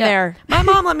tutorial on there. My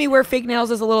mom let me wear fake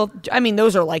nails as a little. I mean,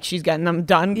 those are like she's getting them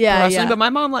done. Yeah. But my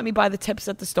mom let me buy the tips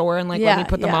at the store and let me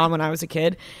put them on when I was a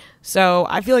kid. So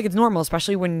I feel like it's normal,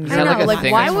 especially when is that like a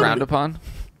thing that's frowned upon?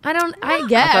 I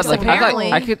guess.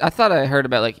 I thought I heard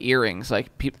about like earrings.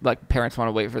 Like parents want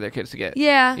to wait for their kids to get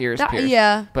ears pierced.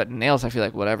 Yeah. But nails, I feel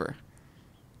like whatever.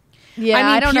 Yeah,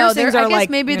 I don't know. I guess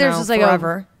maybe there's just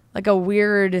like a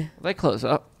weird they close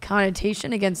up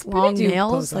connotation against long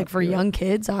nails, like for young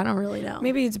kids. I don't really know.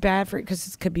 Maybe it's bad for because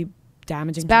it could be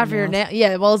damaging. It's bad for your nails.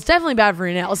 Yeah, well, it's definitely bad for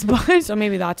your nails. But so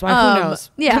maybe that's why. Who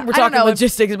knows? Yeah, we're talking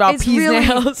logistics about P's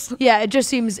nails. Yeah, it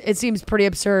seems pretty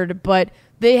absurd, but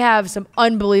they have some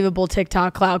unbelievable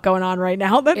TikTok clout going on right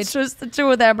now. That's just the two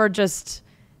of them are just.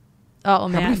 Oh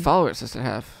man, how many followers does it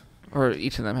have, or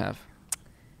each of them have?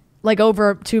 Like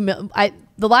over 2 million.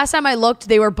 The last time I looked,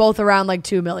 they were both around like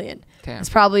 2 million. Damn. It's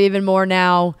probably even more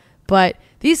now. But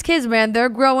these kids, man, they're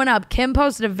growing up. Kim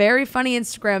posted a very funny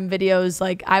Instagram videos.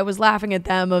 Like, I was laughing at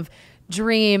them of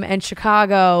Dream and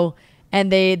Chicago,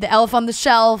 and the elf on the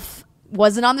shelf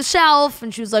wasn't on the shelf,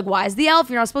 and she was like, why is the elf?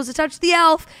 You're not supposed to touch the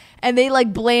elf. And they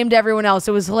like blamed everyone else.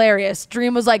 It was hilarious.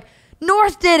 Dream was like,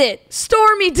 North did it.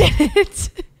 Stormy did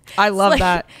it. I love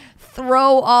that.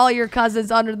 Throw all your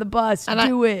cousins under the bus. And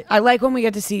do it. I like when we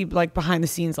get to see like behind the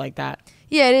scenes like that.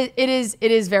 Yeah, it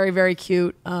is very, very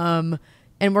cute. And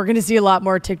we're going to see a lot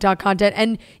more TikTok content.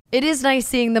 And it is nice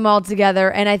seeing them all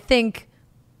together. And I think,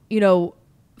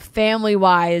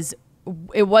 family-wise,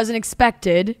 it wasn't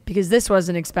expected because this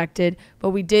wasn't expected. But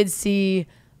we did see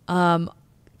Kim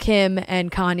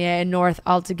and Kanye and North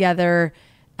all together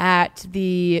at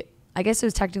I guess it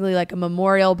was technically like a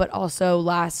memorial, but also his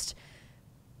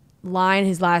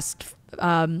last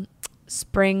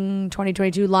spring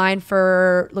 2022 line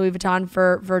for Louis Vuitton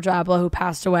for Virgil Abloh, who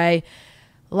passed away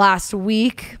last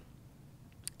week.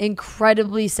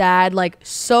 Incredibly sad, like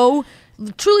so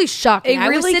truly shocking. It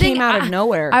really came out of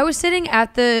nowhere. I was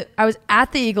at the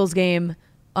Eagles game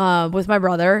with my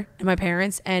brother and my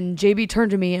parents, and JB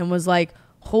turned to me and was like,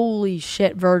 "Holy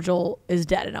shit, Virgil is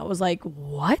dead." And I was like,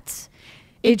 "What?"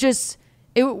 It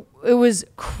was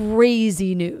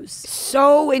crazy news.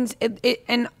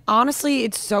 And honestly,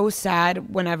 it's so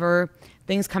sad whenever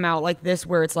things come out like this,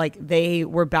 where it's like they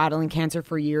were battling cancer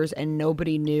for years and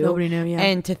nobody knew. Yeah.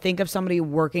 And to think of somebody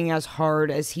working as hard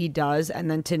as he does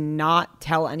and then to not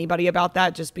tell anybody about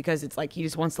that just because it's like he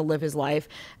just wants to live his life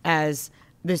as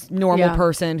this normal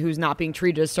person who's not being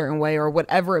treated a certain way or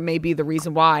whatever it may be the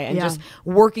reason why, and just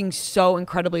working so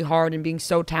incredibly hard and being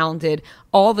so talented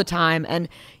all the time. And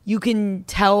you can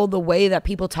tell the way that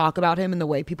people talk about him and the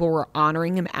way people were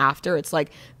honoring him after. It's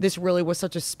like this really was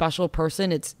such a special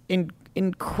person. It's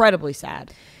incredibly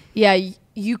sad. Yeah,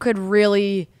 you could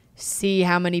really see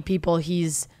how many people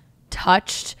he's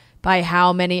touched by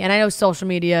how many, and I know social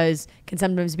media can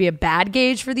sometimes be a bad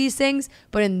gauge for these things,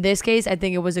 but in this case, I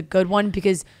think it was a good one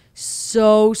because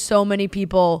so many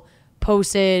people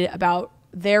posted about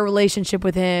their relationship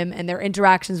with him and their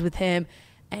interactions with him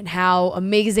and how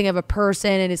amazing of a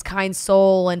person and his kind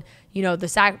soul, and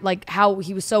like how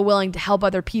he was so willing to help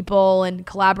other people and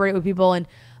collaborate with people, and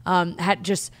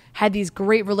had these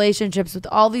great relationships with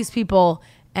all these people.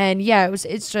 And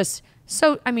it's just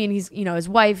so, I mean, he's, his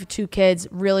wife, 2 kids,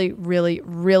 really, really,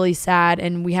 really sad.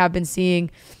 And we have been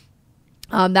seeing,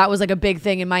 that was like a big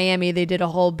thing in Miami. They did a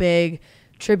whole big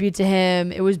tribute to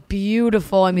him. It was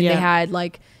beautiful. I mean, they had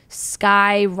like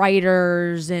sky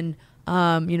writers and,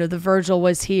 the Virgil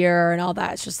was here and all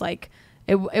that. It's just like,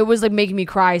 it was like making me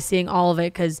cry seeing all of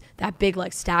it, because that big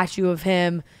like statue of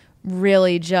him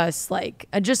really just like,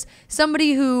 just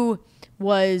somebody who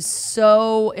was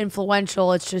so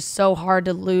influential. It's just so hard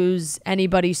to lose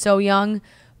anybody so young,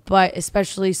 but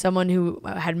especially someone who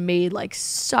had made like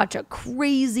such a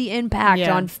crazy impact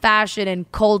on fashion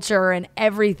and culture and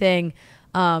everything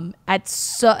at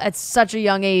such a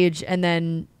young age, and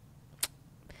then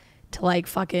to like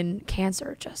fucking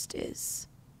cancer just is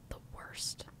the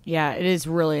worst. Yeah, it is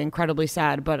really incredibly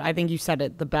sad, but I think you said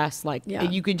it the best. Like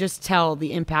you can just tell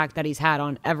the impact that he's had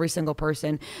on every single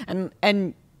person,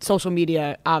 and social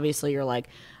media, obviously, you're like,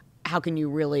 how can you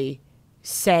really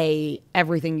say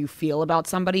everything you feel about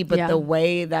somebody? But the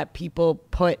way that people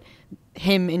put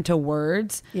him into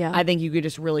words, I think you could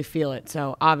just really feel it.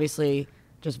 So obviously,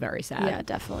 just very sad. Yeah,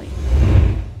 definitely.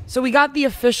 So we got the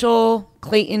official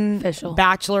Clayton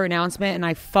Bachelor announcement, and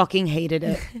I fucking hated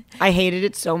it. I hated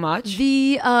it so much.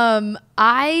 I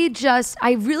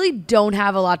really don't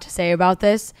have a lot to say about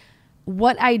this.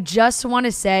 What I just want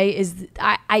to say is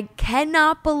I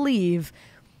cannot believe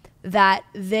that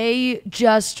they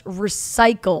just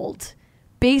recycled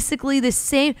basically the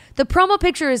same. The promo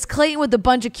picture is Clayton with a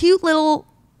bunch of cute little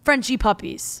Frenchie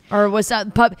puppies, or what's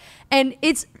that pup? And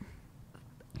it's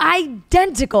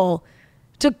identical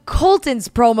to Colton's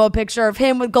promo picture of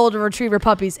him with golden retriever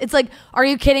puppies. It's like, are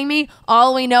you kidding me?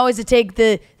 All we know is to take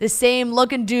the same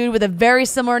looking dude with a very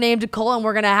similar name to Colton,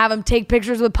 we're going to have him take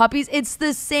pictures with puppies. It's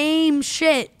the same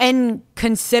shit. And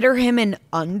consider him an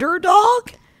underdog?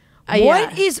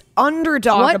 What is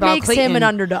underdog what about makes Clayton? Him an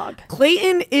underdog?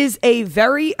 Handsome, is a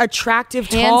very attractive,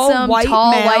 tall white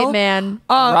man.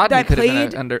 Rodney could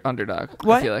have been an underdog.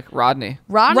 What? I feel like Rodney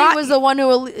was the one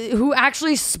who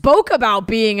actually spoke about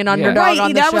being an underdog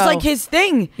on the show. That was like his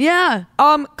thing. Yeah.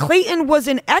 Clayton was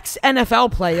an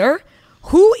ex-NFL player.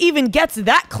 Who even gets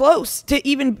that close to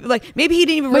even, like, maybe he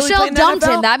didn't even really play in the Dumpton,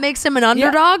 NFL. that makes him an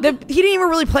underdog? Yeah, he didn't even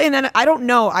really play in that. I don't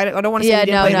know. I don't want to say he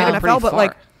didn't play in the NFL, but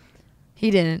like.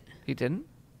 He didn't. He didn't?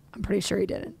 I'm pretty sure he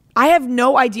didn't. I have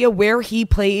no idea where he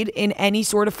played in any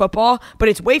sort of football, but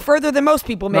it's way further than most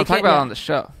people make it. No, talking about on the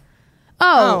show.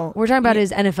 Oh, we're talking about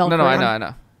his NFL career. No, I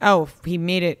know. Oh, he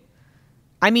made it.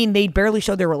 I mean, they barely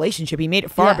showed their relationship. He made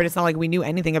it far, but it's not like we knew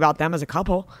anything about them as a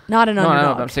couple. Not an underdog.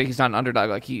 No, but I'm saying he's not an underdog.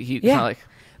 Like he's not like.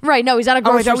 Right, no, he's not a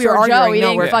grocery store Joe. He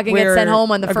didn't fucking get sent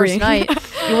home on the first night.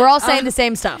 We're all saying the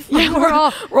same stuff. Yeah, we're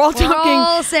all talking. We're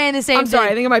all saying the same thing. I'm sorry,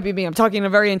 I think it might be me. I'm talking in a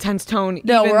very intense tone.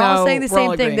 No, we're all saying the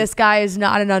same thing. This guy is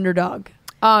not an underdog.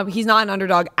 He's not an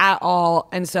underdog at all,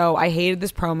 and so I hated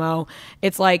this promo.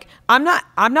 It's like I'm not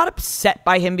upset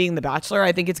by him being the Bachelor.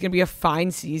 I think it's gonna be a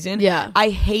fine season. Yeah. I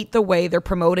hate the way they're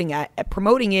promoting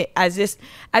it as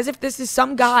if this is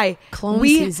some guy Clone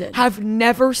we season. have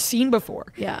never seen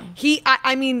before. Yeah.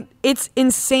 I mean, it's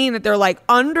insane that they're like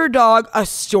underdog, a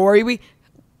story.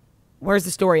 Where's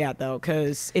the story at though?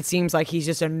 Because it seems like he's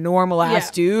just a normal ass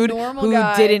dude who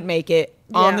guy. didn't make it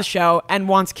on the show and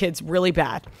wants kids really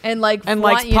bad and likes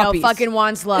puppies. fucking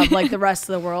wants love like the rest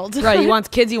of the world. Right, he wants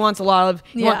kids, he wants love.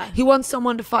 He Yeah. wants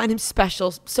someone to find him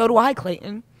special. So do I,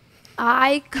 Clayton.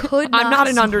 I could not. I'm not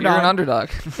an underdog. You're an underdog.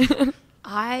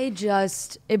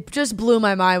 It just blew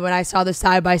my mind when I saw the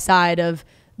side by side of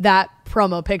that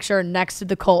promo picture next to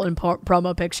the Colton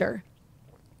promo picture.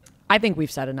 I think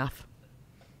we've said enough.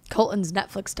 Colton's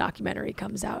Netflix documentary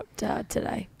comes out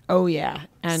today. Oh yeah,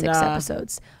 and 6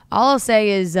 episodes. All I'll say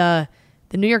is the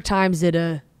New York Times did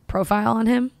a profile on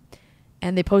him,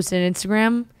 and they posted an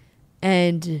Instagram,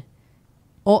 and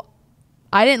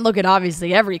I didn't look at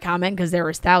obviously every comment because there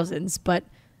was thousands, but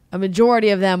a majority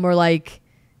of them were like,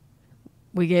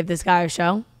 "We gave this guy a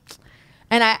show,"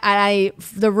 and I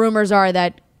the rumors are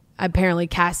that apparently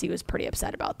Cassie was pretty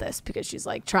upset about this because she's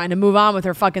like trying to move on with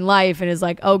her fucking life and is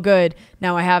like, "Oh, good,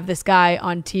 now I have this guy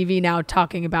on TV now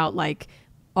talking about like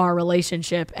our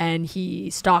relationship and he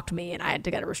stalked me and I had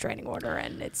to get a restraining order,"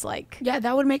 and it's like, yeah,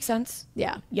 that would make sense.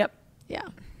 yeah, Yep. yeah.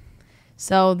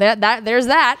 So that there's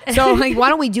that. So like, why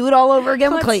don't we do it all over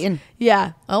again with Clayton?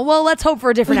 Yeah. Oh well, let's hope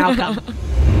for a different outcome.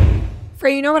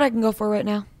 Frey, you know what I can go for right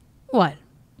now? What?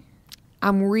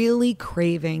 I'm really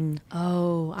craving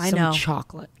some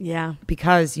chocolate. Yeah.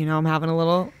 Because, I'm having a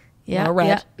little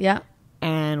red. Yeah.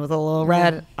 And with a little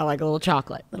red, I like a little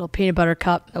chocolate. Little peanut butter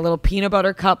cup. A little peanut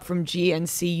butter cup from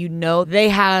GNC. They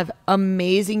have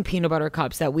amazing peanut butter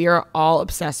cups that we are all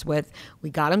obsessed with. We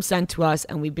got them sent to us,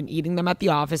 and we've been eating them at the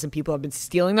office, and people have been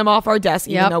stealing them off our desk,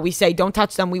 even though we say, don't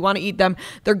touch them. We want to eat them.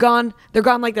 They're gone. They're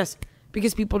gone like this.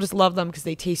 Because people just love them because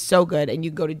they taste so good. And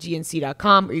you can go to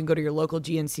gnc.com or you can go to your local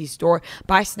GNC store.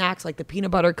 Buy snacks like the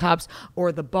peanut butter cups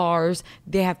or the bars.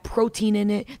 They have protein in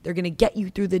it. They're going to get you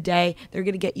through the day. They're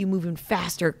going to get you moving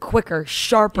faster, quicker,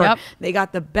 sharper. Yep. They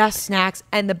got the best snacks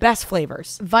and the best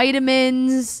flavors.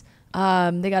 Vitamins.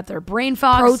 They got their brain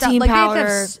fog protein stuff.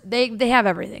 powder. They have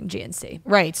everything, GNC.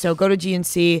 Right. So go to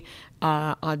GNC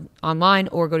online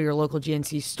or go to your local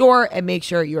GNC store and make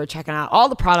sure you are checking out all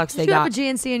the products they got. Do you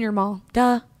have a GNC in your mall?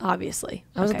 Duh. Obviously.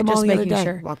 I was at the mall the other day.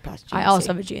 Sure. Walked past GNC. I also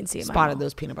have a GNC in my Spotted mall.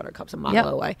 those peanut butter cups a mile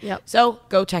away. Yep. So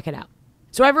go check it out.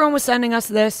 So everyone was sending us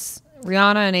this.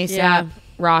 Rihanna and ASAP,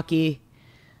 Rocky,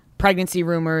 pregnancy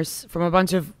rumors from a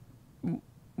bunch of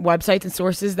websites and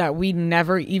sources that we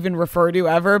never even refer to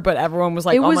ever, but everyone was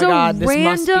like, oh my God, this must be. It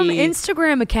was a random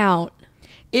Instagram account.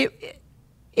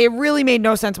 It really made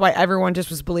no sense why everyone just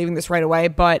was believing this right away,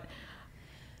 but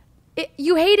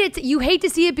you hate it. You hate to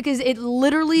see it because it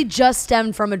literally just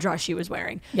stemmed from a dress she was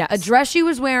wearing. Yes. A dress she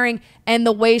was wearing and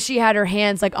the way she had her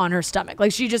hands like on her stomach.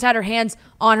 Like she just had her hands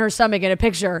on her stomach in a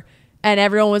picture and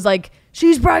everyone was like,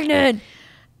 she's pregnant.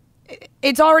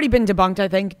 It's already been debunked, I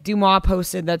think. Dumois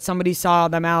posted that somebody saw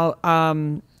them out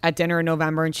at dinner in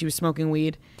November and she was smoking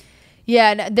weed.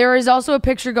 Yeah, and there is also a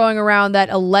picture going around that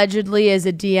allegedly is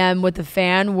a DM with a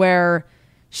fan where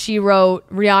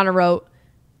Rihanna wrote,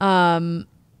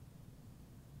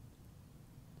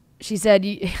 she said,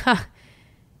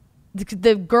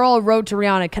 the girl wrote to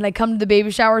Rihanna, can I come to the baby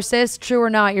shower, sis? True or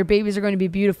not, your babies are going to be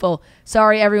beautiful.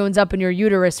 Sorry, everyone's up in your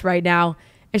uterus right now.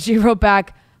 And she wrote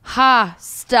back, ha,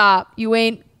 stop. You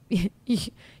ain't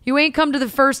come to the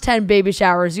first 10 baby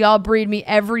showers. Y'all breed me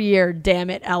every year.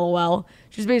 Damn it, LOL.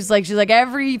 She's like,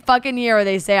 every fucking year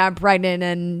they say I'm pregnant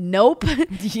and nope,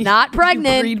 not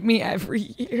pregnant. You breed me every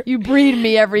year. You breed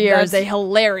me every year is a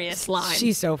hilarious line.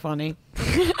 She's so funny.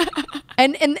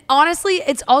 And honestly,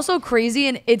 it's also crazy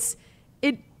and it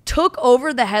took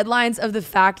over the headlines of the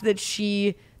fact that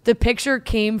the picture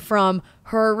came from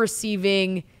her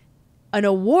receiving an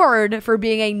award for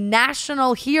being a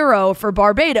national hero for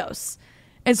Barbados.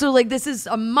 And so like this is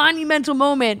a monumental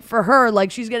moment for her. Like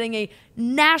she's getting a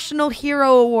national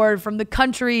hero award from the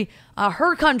country,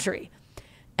 her country.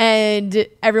 And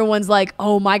everyone's like,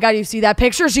 oh my God, you see that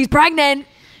picture? She's pregnant.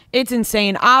 It's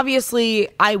insane. Obviously,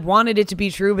 I wanted it to be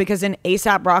true because an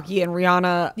ASAP Rocky and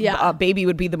Rihanna baby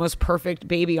would be the most perfect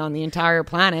baby on the entire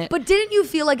planet. But didn't you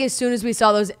feel like as soon as we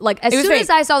saw those, like as soon as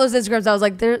I saw those Instagrams, I was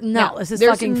like, this is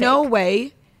fucking fake. There's no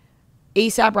way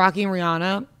ASAP Rocky and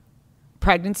Rihanna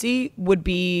pregnancy would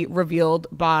be revealed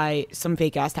by some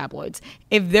fake ass tabloids.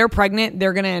 If they're pregnant,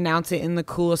 they're going to announce it in the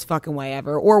coolest fucking way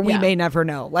ever, or we may never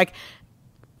know. Like,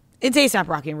 It's A$AP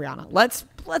Rocky and Rihanna.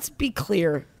 Let's be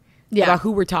clear about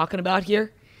who we're talking about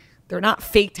here. They're not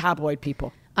fake tabloid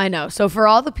people. I know. So for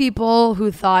all the people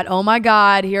who thought, oh my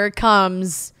God, here it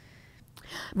comes,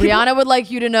 Rihanna would like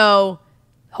you to know,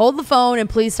 hold the phone and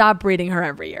please stop reading her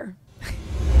every year.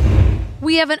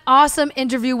 We have an awesome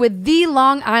interview with the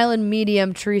Long Island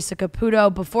medium, Theresa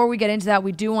Caputo. Before we get into that,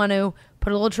 we do want to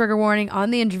put a little trigger warning on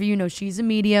the interview. You know, she's a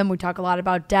medium. We talk a lot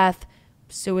about death,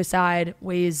 suicide,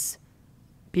 ways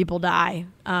people die.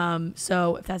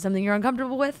 So if that's something you're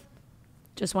uncomfortable with,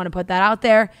 just want to put that out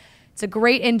there. It's a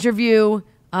great interview.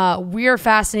 We're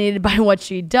fascinated by what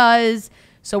she does.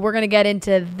 So we're going to get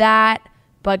into that.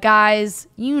 But guys,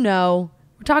 you know,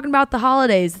 we're talking about the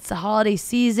holidays. It's the holiday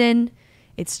season.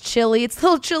 It's chilly. It's a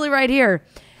little chilly right here.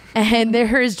 And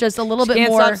there is just a little bit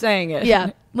more. Can't stop saying it. Yeah.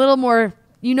 A little more.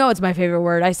 You know, it's my favorite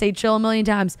word. I say chill a million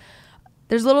times.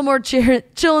 There's a little more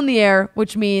chill in the air,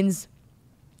 which means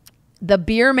the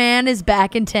beer man is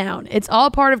back in town. It's all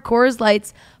part of Coors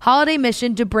Light's holiday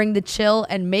mission to bring the chill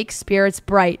and make spirits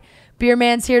bright. Beer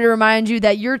Man's here to remind you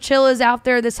that your chill is out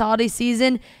there this holiday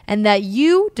season and that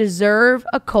you deserve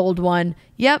a cold one.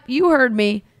 Yep, you heard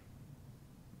me.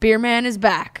 Beer Man is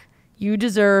back. You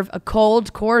deserve a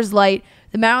cold Coors Light.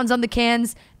 The mountains on the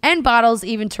cans and bottles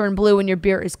even turn blue when your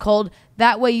beer is cold.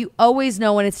 That way you always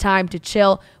know when it's time to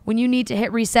chill. When you need to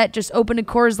hit reset, just open a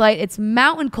Coors Light. It's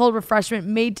mountain cold refreshment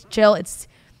made to chill. It's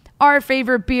our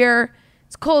favorite beer.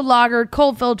 It's cold lagered,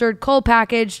 cold filtered, cold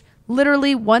packaged.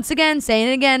 Literally, once again, saying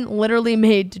it again, literally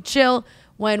made to chill.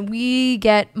 When we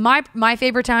get my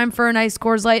favorite time for a nice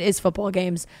Coors Light is football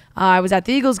games. I was at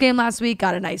the Eagles game last week,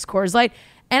 got a nice Coors Light,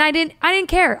 and I didn't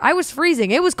care. I was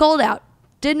freezing. It was cold out.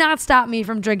 Did not stop me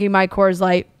from drinking my Coors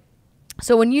Light.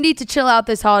 So when you need to chill out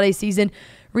this holiday season,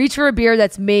 reach for a beer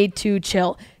that's made to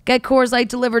chill. Get Coors Light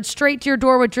delivered straight to your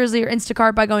door with Drizzly or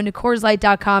Instacart by going to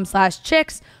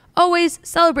CoorsLight.com/chicks. Always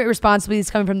celebrate responsibly.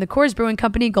 It's coming from the Coors Brewing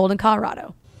Company, Golden,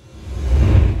 Colorado.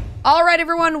 All right,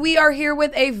 everyone, we are here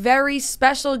with a very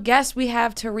special guest. We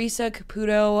have Theresa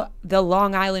Caputo, the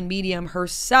Long Island medium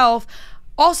herself.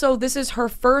 Also, this is her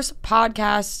first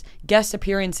podcast guest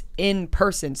appearance in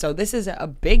person. So this is a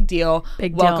big deal.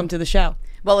 Welcome to the show.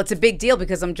 Well, it's a big deal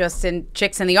because I'm just in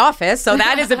Chicks in the Office, so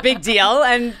that is a big deal,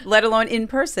 and let alone in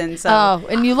person. So. Oh,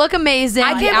 and you look amazing.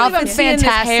 I can't believe I'm seeing this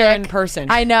hair in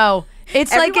person. I know.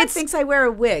 It's Everyone like thinks I wear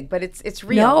a wig, but it's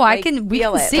real. No, like, I can. We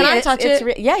feel can it. see Can it. I touch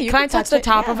it? Yeah, you can I touch the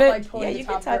top of it? Yeah, you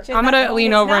can touch it. I'm gonna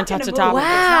lean over and touch the top.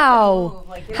 Wow.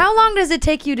 How long does it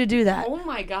take you to do that? Oh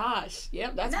my gosh.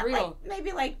 Yep, that's real.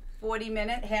 Maybe like 40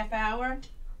 minutes, half hour.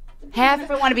 Half.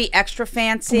 If I want to be extra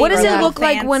fancy. What does or it look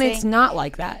like fancy. when it's not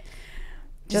like that?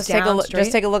 Just take a look.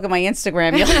 Just take a look at my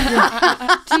Instagram.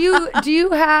 Do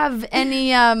you have any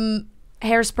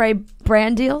hairspray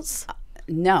brand deals?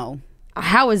 No.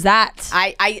 How is that?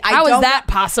 How is that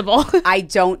possible? I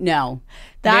don't know.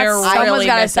 Someone's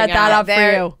got to set that up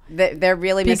for you. They're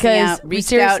really missing out. Reached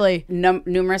seriously, out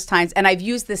numerous times, and I've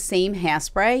used the same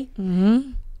hairspray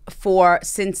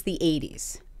since the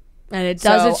 80s. And it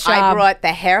does its job. I brought the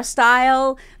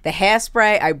hairstyle, the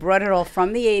hairspray. I brought it all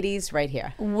from the 80s right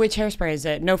here. Which hairspray is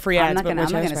it? No free ads. I'm not going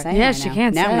to say. Yeah, she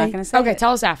can't say. No, I'm not going to say. Okay,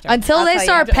 tell us after. Until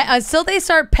they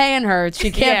start paying her,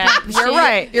 she can't. Yeah, you're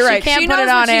right. You're right. She knows put it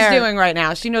on what air. she's doing right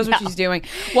now. She knows what she's doing.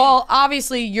 Well,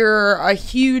 obviously, you're a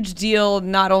huge deal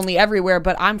not only everywhere,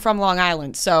 but I'm from Long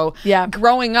Island. So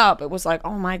growing up, it was like,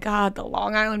 oh my God, the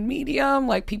Long Island medium.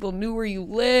 Like people knew where you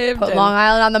lived. Put Long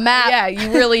Island on the map. Yeah,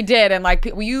 you really did. And like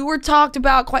you were talked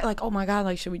about quite like, oh my God,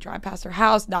 like should we drive past her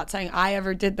house? Not saying I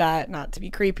ever did that, not to be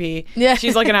creepy. Yeah.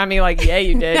 She's looking at me like, yeah,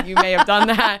 you did. You may have done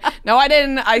that. No, I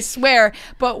didn't, I swear.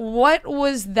 But what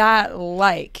was that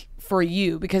like for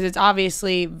you? Because it's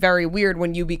obviously very weird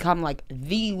when you become like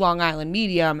the Long Island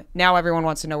medium. Now everyone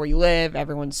wants to know where you live.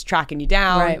 Everyone's tracking you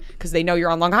down because they know you're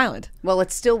on Long Island. Well,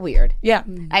 it's still weird. Yeah.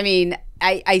 I mean,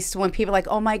 I when people are like,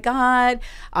 oh my God,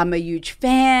 I'm a huge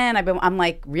fan. I'm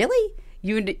like, really?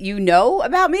 You know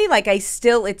about me? Like it's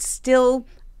still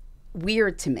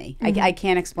weird to me. I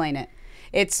can't explain it.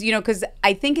 It's, because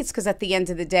I think it's because at the end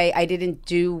of the day, I didn't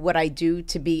do what I do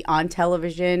to be on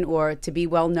television or to be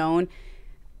well known.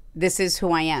 This is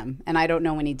who I am, and I don't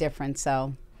know any different.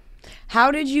 So,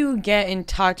 how did you get in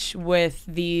touch with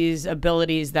these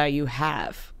abilities that you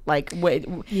have? Like,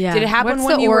 did it happen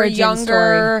when you were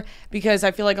younger? Story? Because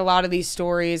I feel like a lot of these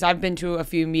stories, I've been to a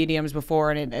few mediums before,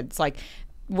 and it's like,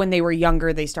 when they were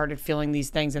younger, they started feeling these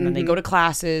things, and then they go to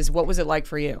classes. What was it like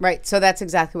for you? Right. So that's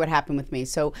exactly what happened with me.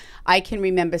 So I can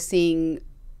remember seeing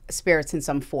spirits in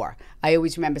some 4. I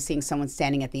always remember seeing someone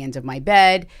standing at the end of my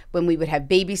bed. When we would have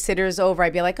babysitters over,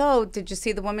 I'd be like, oh, did you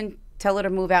see the woman? Tell her to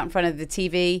move out in front of the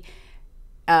TV.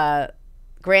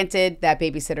 Granted, that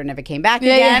babysitter never came back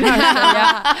again.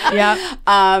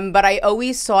 But I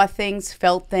always saw things,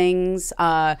 felt things.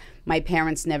 My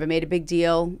parents never made a big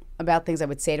deal about things. I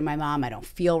would say to my mom, I don't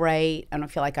feel right. I don't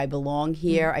feel like I belong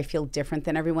here. I feel different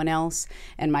than everyone else.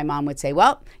 And my mom would say,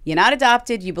 well, you're not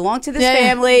adopted. You belong to this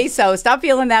family. So stop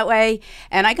feeling that way.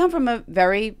 And I come from a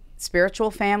very spiritual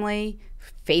family,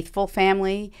 faithful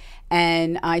family.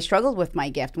 And I struggled with my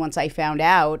gift once I found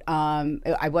out.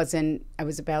 I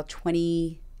was about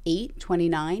 28,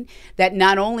 29, that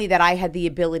not only that I had the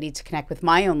ability to connect with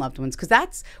my own loved ones, because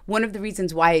that's one of the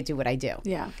reasons why I do what I do.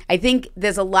 Yeah. I think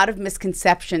there's a lot of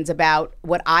misconceptions about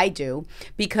what I do,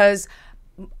 because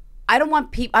I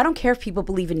don't care if people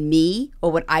believe in me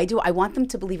or what I do. I want them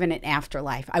to believe in an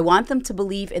afterlife. I want them to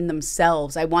believe in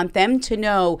themselves. I want them to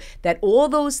know that all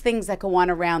those things that go on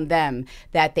around them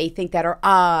that they think that are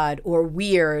odd or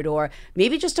weird or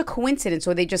maybe just a coincidence,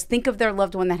 or they just think of their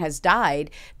loved one that has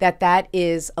died, that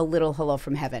is a little hello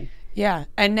from heaven. Yeah.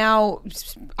 And now,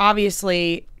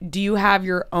 obviously, do you have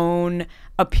your own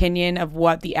opinion of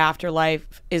what the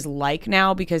afterlife is like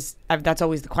now? Because that's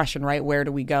always the question, right? Where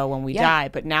do we go when we die?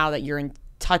 But now that you're in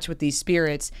touch with these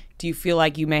spirits, do you feel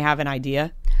like you may have an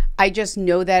idea? I just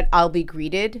know that I'll be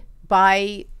greeted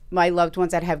by my loved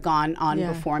ones that have gone on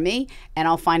before me, and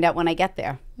I'll find out when I get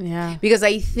there. Yeah. Because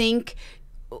I think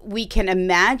we can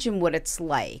imagine what it's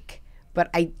like, but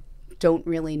I don't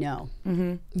really know.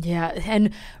 Mm-hmm. Yeah.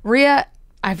 And Rhea,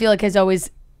 I feel like, has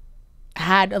always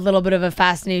had a little bit of a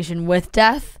fascination with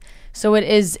death. So it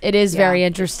is very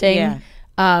interesting. Yeah.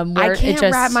 I can't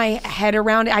wrap my head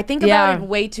around it. I think about it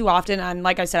way too often. And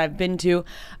like I said, I've been to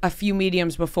a few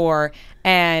mediums before,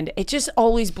 and it just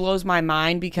always blows my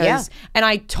mind because, and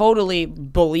I totally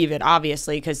believe it,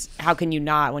 obviously, because how can you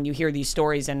not when you hear these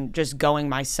stories and just going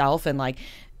myself and like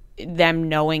them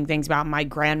knowing things about my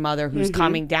grandmother who's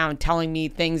coming down, telling me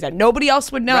things that nobody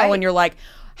else would know. Right. And you're like,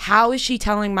 how is she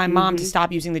telling my mom to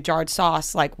stop using the jarred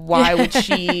sauce? Like, why would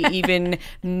she even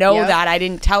know that? I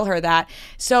didn't tell her that.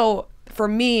 So for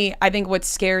me, I think what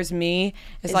scares me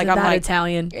is like, I'm like,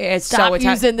 Italian. It's stop so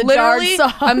Italian. Using the Literally,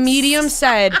 jarred sauce. A medium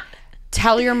said,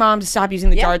 tell your mom to stop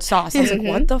using the jarred sauce. I was like,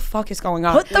 what the fuck is going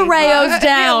on? Put the Rayos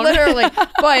down. Yeah, literally.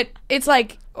 But it's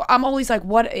like, I'm always like,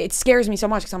 what? It scares me so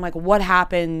much because I'm like, what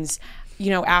happens,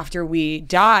 after we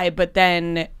die? But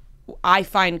then I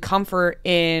find comfort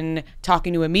in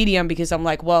talking to a medium because I'm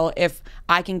like, well, if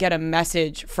I can get a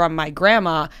message from my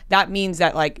grandma, that means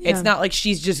that like it's not like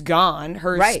she's just gone.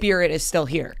 Her spirit is still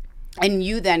here. And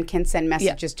you then can send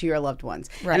messages to your loved ones.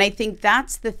 Right. And I think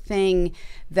that's the thing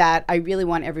that I really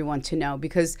want everyone to know,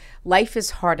 because life is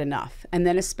hard enough. And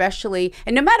then especially,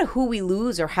 and no matter who we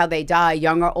lose or how they die,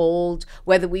 young or old,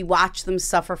 whether we watch them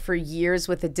suffer for years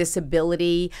with a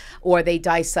disability or they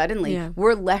die suddenly,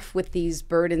 we're left with these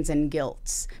burdens and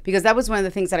guilts. Because that was one of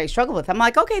the things that I struggled with. I'm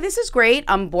like, okay, this is great.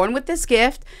 I'm born with this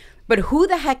gift. But who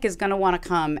the heck is going to want to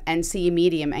come and see a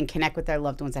medium and connect with their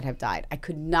loved ones that have died? I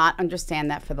could not understand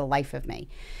that for the life of me.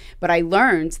 But I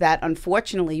learned that,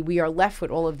 unfortunately, we are left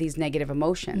with all of these negative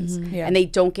emotions, and they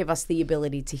don't give us the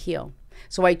ability to heal.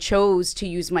 So I chose to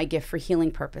use my gift for healing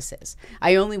purposes.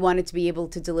 I only wanted to be able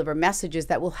to deliver messages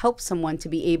that will help someone to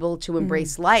be able to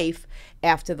embrace life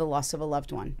after the loss of a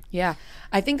loved one. Yeah.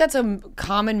 I think that's a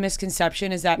common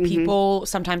misconception, is that people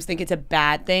sometimes think it's a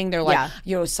bad thing. They're like,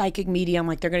 psychic medium,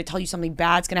 like they're going to tell you something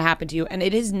bad's going to happen to you. And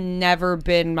it has never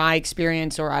been my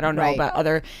experience, or I don't know about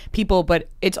other people, but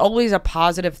it's always a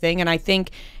positive thing. And I think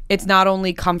it's not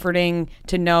only comforting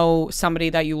to know somebody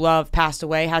that you love passed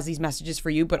away, has these messages for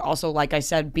you, but also, like I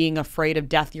said, being afraid of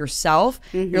death yourself.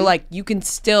 You're like, you can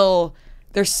still,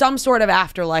 there's some sort of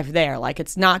afterlife there. Like,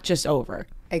 it's not just over.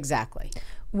 Exactly.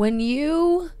 When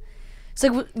you're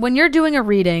doing a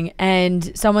reading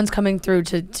and someone's coming through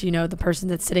to the person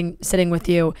that's sitting with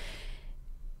you,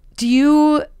 do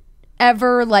you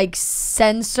ever like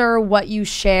censor what you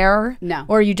share? No.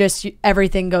 Or you just,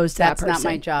 everything goes to that person? That's not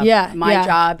my job. Yeah. My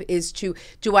job is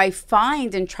do I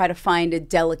find and try to find a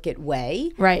delicate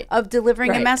way of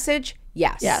delivering a message?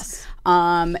 Yes.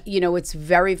 It's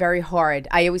very, very hard.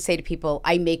 I always say to people,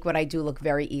 I make what I do look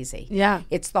very easy. Yeah.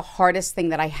 It's the hardest thing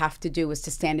that I have to do, is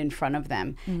to stand in front of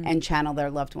them and channel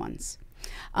their loved ones.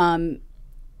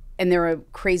 And there are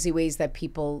crazy ways that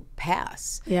people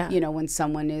pass. Yeah. When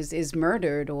someone is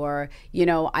murdered, or,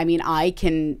 I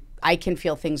can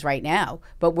feel things right now,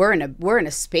 but we're in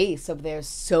a space of there's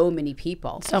so many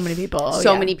people. Many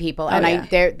people. And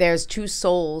there's two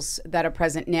souls that are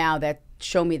present now that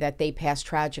show me that they passed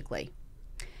tragically,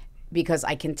 because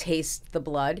I can taste the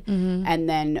blood. And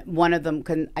then one of them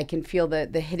I can feel the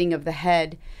hitting of the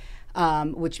head.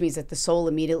 which means that the soul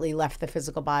immediately left the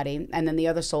physical body. And then the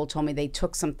other soul told me they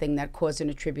took something that caused and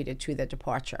attributed to their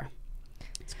departure.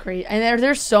 It's great. And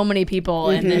there's so many people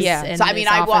in this, in so, I mean,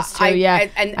 I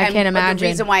can't imagine. The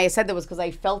reason why I said that was because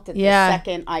I felt it the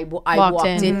second I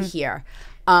walked in here.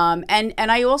 And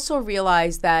I also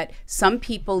realized that some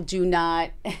people do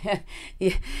not,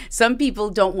 some people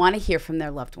don't want to hear from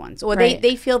their loved ones, or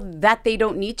they feel that they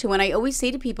don't need to. And I always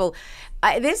say to people,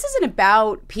 this isn't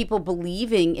about people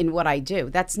believing in what I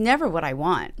do. That's never what I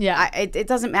want. Yeah. It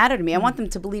doesn't matter to me. I want them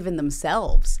to believe in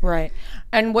themselves. Right.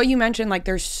 And what you mentioned, like,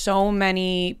 there's so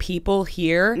many people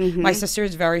here. My sister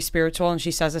is very spiritual, and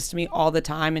she says this to me all the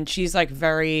time. And she's like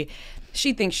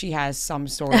she thinks she has some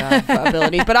sort of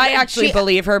ability, but I actually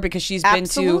believe her because she's been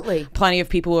to plenty of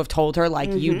people who have told her,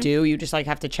 like, you just like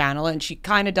have to channel it. And she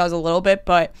kind of does a little bit,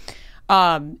 but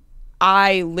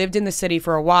I lived in the city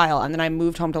for a while, and then I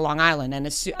moved home to Long Island,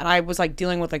 and I was like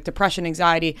dealing with like depression,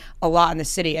 anxiety a lot in the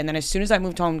city. And then as soon as I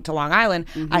moved home to Long Island,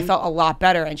 I felt a lot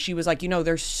better. And she was like,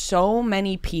 there's so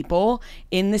many people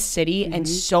in the city and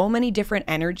so many different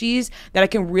energies that it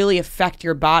can really affect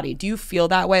your body. Do you feel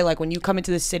that way? Like when you come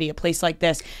into the city, a place like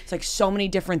this, it's like so many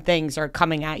different things are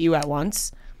coming at you at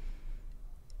once.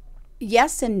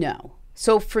 Yes and no.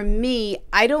 So for me,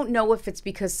 I don't know if it's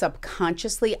because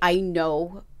subconsciously I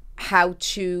know how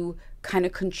to kind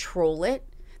of control it.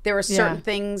 There are certain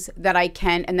things that I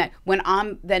can, and that when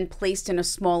I'm then placed in a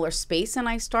smaller space and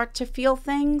I start to feel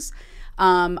things,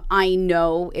 I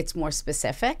know it's more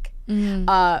specific.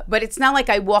 But it's not like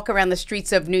I walk around the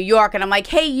streets of New York and I'm like,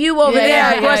 hey, you over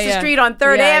there across the street on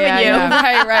 3rd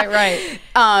Avenue. Right.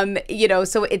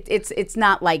 So it's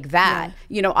not like that.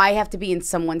 I have to be in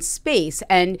someone's space.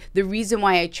 And the reason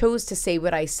why I chose to say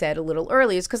what I said a little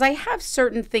early is because I have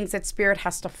certain things that spirit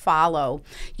has to follow,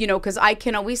 because I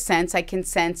can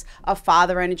sense a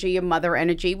father energy, a mother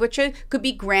energy, which could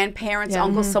be grandparents,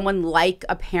 uncles, someone like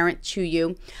a parent to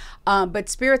you. But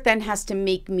spirit then has to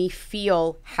make me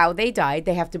feel how they died.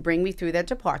 They have to bring me through their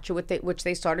departure, which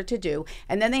they started to do.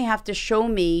 And then they have to show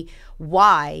me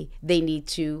why they need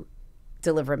to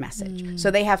deliver a message.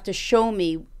 So they have to show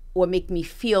me or make me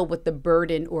feel what the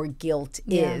burden or guilt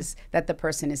is that the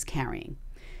person is carrying.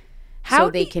 So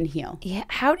they can heal. Yeah.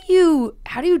 How do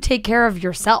you take care of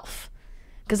yourself?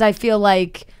 Because I feel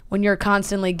like when you're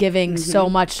constantly giving so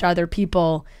much to other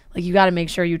people, like you got to make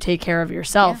sure you take care of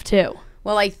yourself too.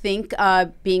 Well, I think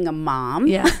being a mom,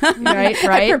 right,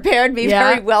 prepared me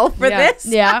very well for this.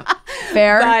 Yeah,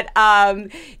 fair.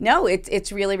 But no,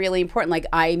 it's really, really important. Like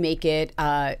I make it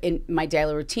in my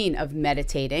daily routine of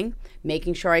meditating,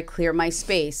 making sure I clear my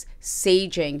space,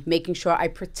 saging, making sure I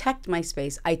protect my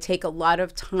space. I take a lot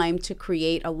of time to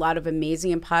create a lot of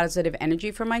amazing and positive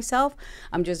energy for myself.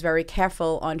 I'm just very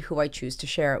careful on who I choose to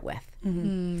share it with.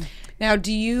 Now,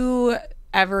 do you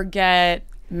ever get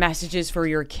messages for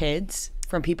your kids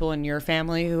from people in your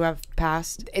family who have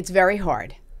passed? It's very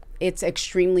hard. It's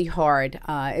extremely hard.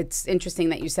 It's interesting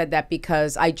that you said that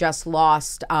because I just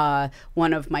lost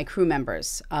one of my crew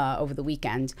members over the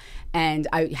weekend. And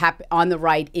on the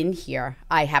ride in here,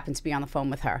 I happened to be on the phone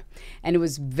with her. And it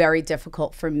was very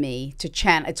difficult for me to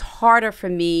channel. It's harder for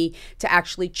me to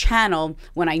actually channel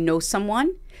when I know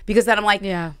someone. Because then I'm like,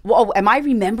 whoa, am I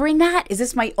remembering that? Is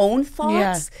this my own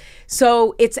thoughts? Yeah.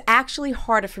 So it's actually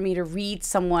harder for me to read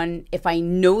someone if I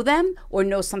know them or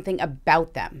know something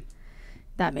about them.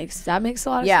 That makes a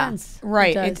lot of sense.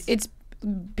 Right. It's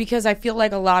because I feel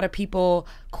like a lot of people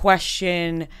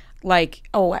question, like,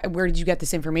 oh, where did you get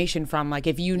this information from? Like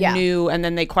if you knew, and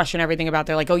then they question everything about,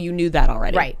 they're like, oh, you knew that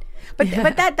already. Right. But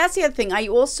that's the other thing. I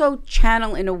also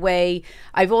channel in a way.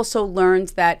 I've also learned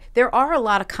that there are a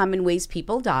lot of common ways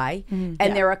people die, and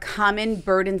there are common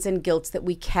burdens and guilts that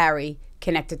we carry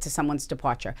connected to someone's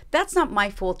departure. That's not my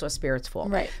fault or spirit's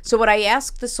fault. Right. So what I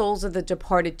ask the souls of the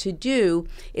departed to do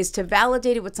is to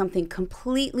validate it with something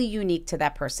completely unique to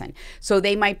that person. So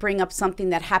they might bring up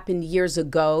something that happened years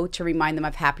ago to remind them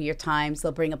of happier times.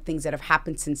 They'll bring up things that have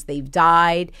happened since they've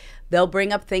died. They'll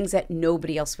bring up things that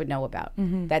nobody else would know about,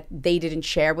 that they didn't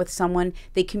share with someone.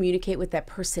 They communicate with that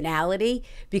personality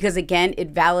because, again,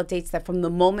 it validates that from the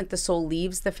moment the soul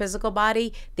leaves the physical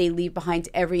body, they leave behind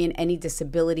every and any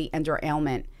disability and or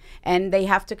ailment. And they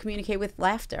have to communicate with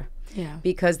laughter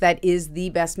because that is the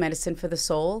best medicine for the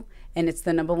soul. And it's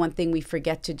the number one thing we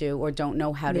forget to do or don't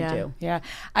know how to do. Yeah,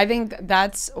 I think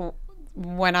that's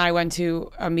when I went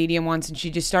to a medium once and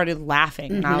she just started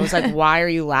laughing and I was like, why are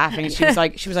you laughing? And she was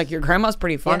like, your grandma's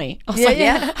pretty funny.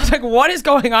 I was like, what is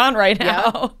going on right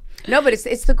now? No, but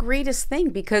it's the greatest thing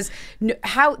because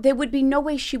there would be no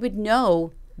way she would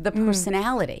know the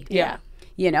personality.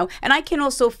 you know. And I can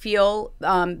also feel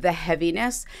the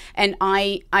heaviness. And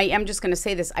I am just going to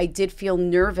say this. I did feel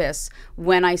nervous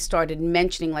when I started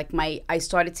mentioning, like, I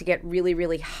started to get really,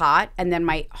 really hot, and then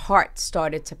my heart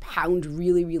started to pound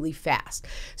really, really fast.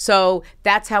 So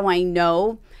that's how I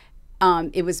know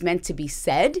it was meant to be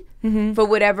said, for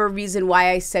whatever reason,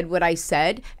 why I said what I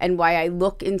said, and why I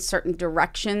look in certain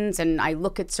directions and I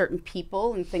look at certain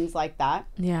people and things like that.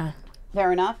 Yeah.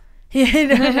 Fair enough. No,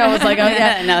 it's like, oh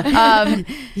yeah,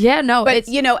 yeah, no, but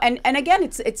you know, and again,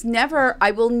 it's never.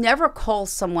 I will never call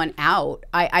someone out.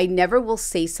 I never will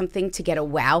say something to get a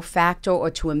wow factor or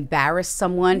to embarrass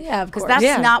someone. Yeah, of course. Because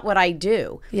that's not what I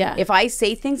do. Yeah. If I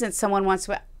say things and someone wants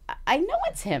to, I know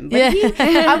it's him, but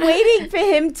I'm waiting for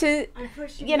him to,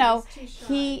 you know,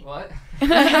 he. What?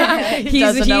 He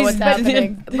doesn't know what's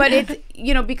happening. But it's,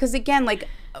 you know, because again, like,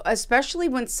 especially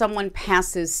when someone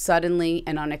passes suddenly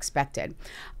and unexpected,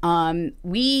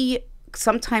 we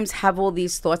sometimes have all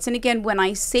these thoughts. And again, when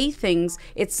I say things,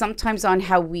 it's sometimes on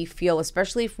how we feel,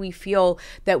 especially if we feel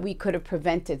that we could have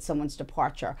prevented someone's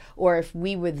departure, or if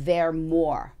we were there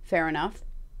more. Fair enough?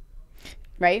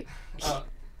 Right?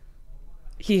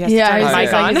 He has to turn his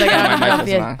mic on. He's like, My mic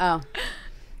isn't on. Oh.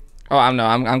 Oh,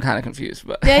 I'm kind of confused,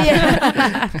 but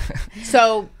Yeah.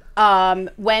 So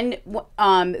when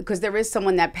because there is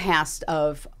someone that passed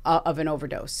of an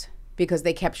overdose, because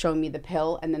they kept showing me the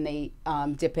pill, and then they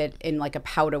dip it in like a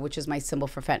powder, which is my symbol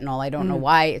for fentanyl. I don't know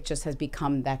why, it just has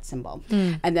become that symbol.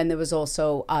 And then there was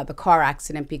also the car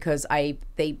accident, because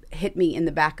they hit me in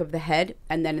the back of the head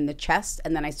and then in the chest,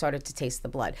 and then I started to taste the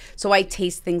blood. So I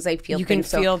taste things, I feel you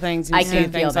things. You can feel things, and I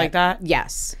can feel things like that?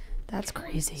 Yes. That's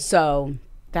crazy. So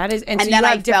that is, and so you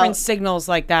have different signals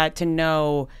like that to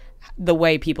know the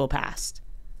way people passed.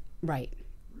 Right.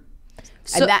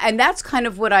 So, and that's kind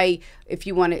of what I, if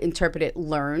you want to interpret it,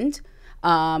 learned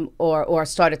or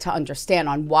started to understand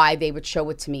on why they would show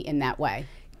it to me in that way.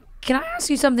 Can I ask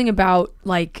you something about,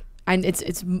 like, and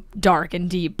it's dark and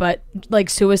deep, but like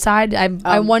suicide?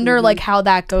 I wonder like how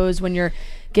that goes when you're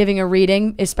giving a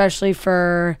reading, especially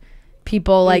for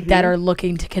people like that are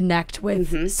looking to connect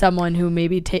with someone who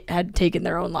maybe had taken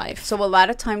their own life. So a lot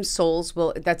of times souls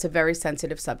will, that's a very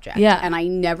sensitive subject. Yeah. And I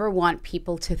never want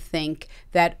people to think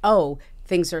that, oh,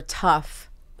 things are tough,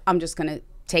 I'm just going to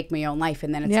take my own life,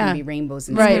 and then it's going to be rainbows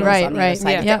and skittles on the other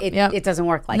side. It doesn't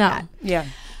work like that. Yeah.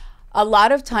 A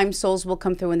lot of times souls will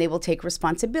come through and they will take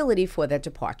responsibility for their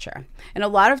departure. And a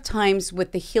lot of times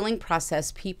with the healing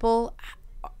process, people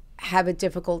have a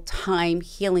difficult time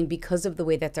healing because of the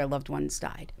way that their loved ones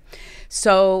died.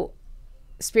 So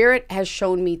Spirit has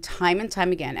shown me time and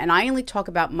time again, and I only talk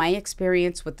about my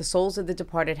experience, what the souls of the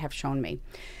departed have shown me.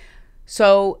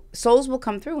 So souls will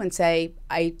come through and say,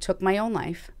 I took my own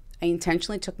life. I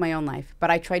intentionally took my own life,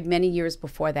 but I tried many years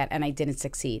before that and I didn't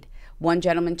succeed. One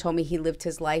gentleman told me he lived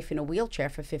his life in a wheelchair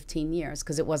for 15 years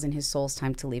because it wasn't his soul's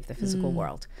time to leave the physical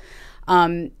world.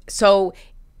 So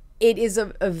it is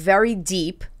a very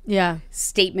deep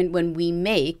statement when we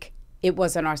make it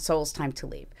wasn't our soul's time to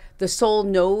leave. The soul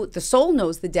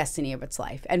knows the destiny of its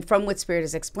life. And from what Spirit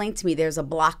has explained to me, there's a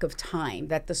block of time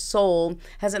that the soul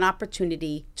has an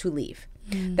opportunity to leave.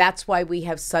 That's why we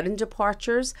have sudden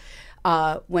departures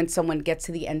when someone gets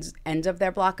to the end of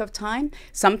their block of time.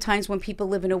 Sometimes when people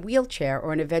live in a wheelchair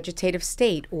or in a vegetative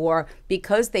state, or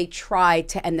because they tried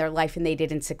to end their life and they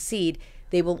didn't succeed,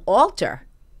 they will alter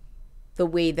the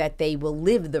way that they will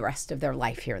live the rest of their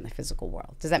life here in the physical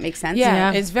world. Does that make sense?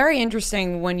 Yeah. It's very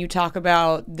interesting when you talk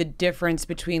about the difference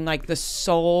between like the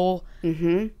soul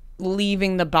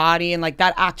leaving the body and like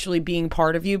that actually being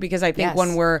part of you, because I think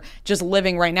when we're just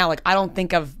living right now, like I don't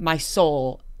think of my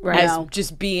soul as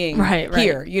just being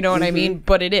here. You know what I mean?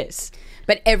 But it is.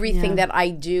 But everything that I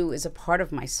do is a part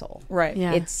of my soul. Right.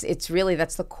 Yeah. It's really,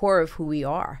 that's the core of who we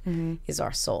are, is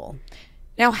our soul.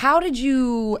 Now, how did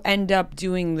you end up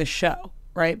doing the show?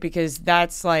 Right? Because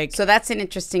that's like... So that's an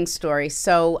interesting story.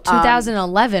 So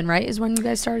 2011, right, is when you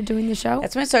guys started doing the show?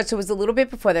 That's when I started. So it was a little bit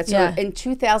before that. So in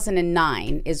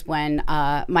 2009 is when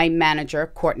my manager,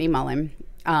 Courtney Mullen,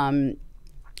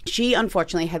 she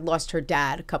unfortunately had lost her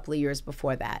dad a couple of years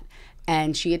before that.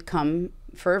 And she had come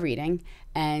for a reading.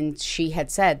 And she had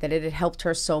said that it had helped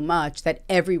her so much that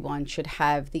everyone should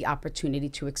have the opportunity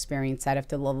to experience that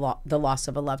after the loss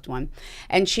of a loved one.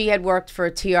 And she had worked for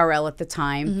TRL at the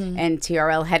time, and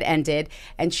TRL had ended.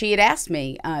 And she had asked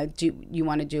me, do you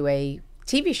want to do a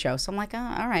TV show? So I'm like, oh,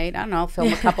 all right, I don't know,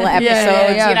 film a couple of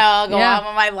episodes, you know, go on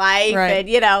with my life, and,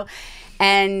 you know.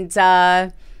 And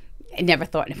I never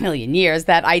thought in a million years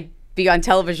that I'd be on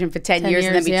television for 10 years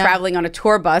and then be traveling on a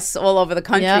tour bus all over the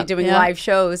country doing live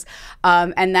shows.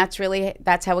 And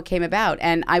that's how it came about.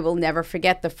 And I will never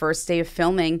forget the first day of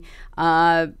filming.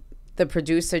 The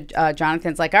producer,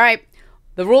 Jonathan's like, all right,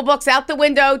 the rule book's out the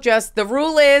window. Just the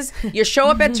rule is you show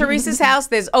up at Theresa's house.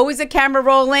 There's always a camera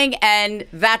rolling, and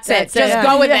that's it. Just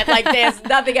go with it. Like there's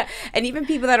nothing. And even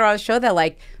people that are on the show, they're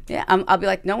like, I'll be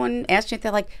like, no one asked you.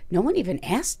 They're like, no one even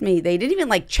asked me. They didn't even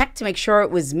like check to make sure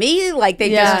it was me. Like they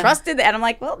just trusted. And I'm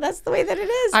like, well, that's the way that it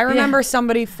is. I remember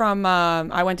somebody from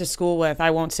I went to school with.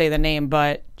 I won't say the name,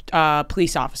 but.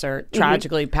 Police officer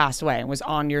tragically passed away and was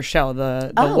on your show.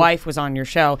 The wife was on your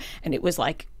show, and it was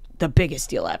like the biggest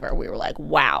deal ever. We were like,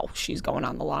 wow, she's going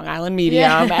on the Long Island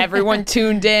Medium. Everyone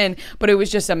tuned in, but it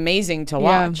was just amazing to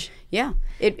watch. Yeah,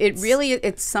 it really,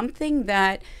 it's something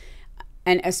that,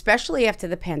 and especially after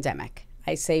the pandemic,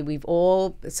 I say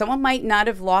someone might not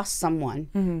have lost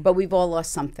someone, but we've all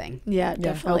lost something. Yeah,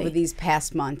 definitely. Over these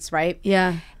past months, right?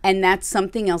 Yeah. And that's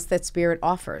something else that Spirit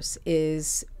offers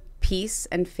is peace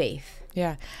and faith.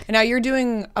 Yeah. And now you're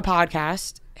doing a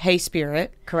podcast, Hey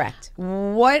Spirit. Correct.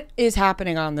 What is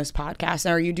happening on this podcast?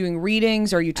 Are you doing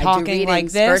readings? Are you talking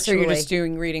like this? Virtually. Or you're just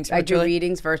doing readings virtually? I do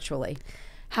readings virtually.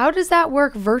 How does that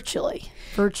work virtually?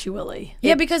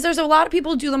 Yeah, because there's a lot of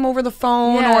people do them over the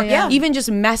phone or even just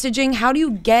messaging. How do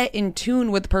you get in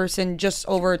tune with the person just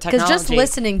over technology? Because just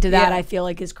listening to that, I feel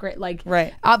like is great. Like,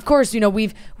 of course,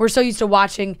 we're so used to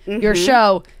watching your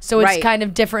show, so it's kind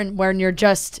of different when you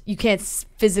can't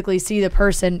physically see the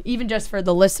person, even just for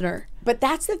the listener. But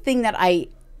that's the thing that I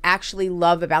actually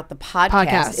love about the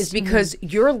podcast is because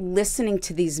you're listening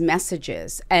to these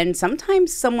messages and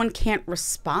sometimes someone can't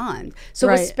respond. So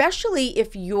especially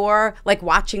if you're like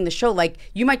watching the show, like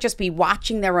you might just be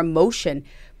watching their emotion,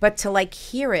 but to like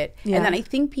hear it. And then I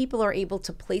think people are able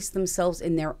to place themselves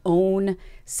in their own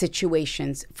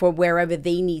situations for wherever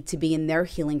they need to be in their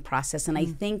healing process. And I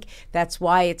think that's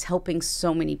why it's helping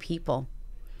so many people.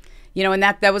 You know, and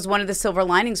that was one of the silver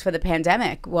linings for the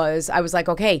pandemic was I was like,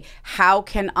 okay, how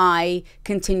can I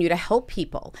continue to help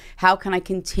people? How can I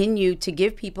continue to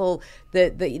give people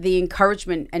the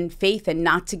encouragement and faith and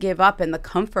not to give up and the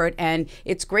comfort? And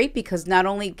it's great because not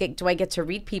only do I get to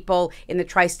read people in the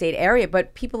tri-state area,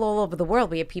 but people all over the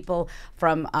world. We have people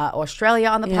from Australia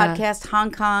on the podcast,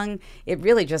 Hong Kong. It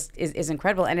really just is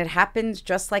incredible. And it happens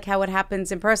just like how it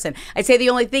happens in person. I'd say the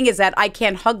only thing is that I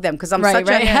can't hug them because I'm like,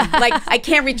 I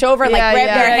can't reach over and like grab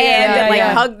their hand and like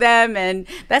hug them. And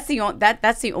that's the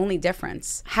only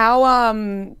difference.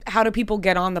 How do people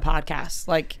get on the podcast?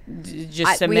 Like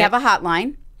just submit? We have a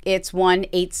hotline. It's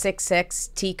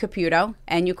 1-866-T-Caputo,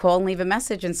 and you call and leave a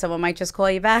message, and someone might just call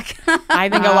you back. I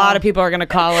think a lot of people are going to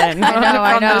call in from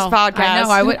this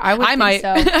podcast. I might. So.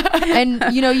 And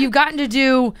you've gotten to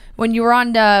do when you were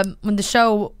on when the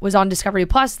show was on Discovery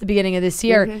Plus at the beginning of this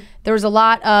year. There was a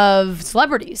lot of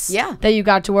celebrities. that you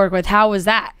got to work with. How was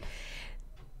that?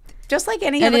 Just like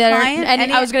any other client.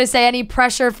 And I was going to say, any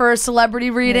pressure for a celebrity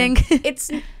reading?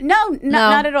 It's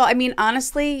not at all. I mean,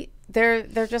 honestly.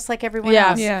 They're just like everyone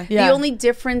else. The only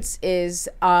difference is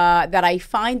that I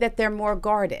find that they're more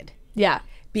guarded.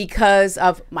 Because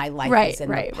of my life is in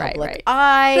the public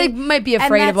eye. They might be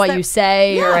afraid of what you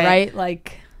say, right?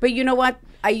 Like, but you know what?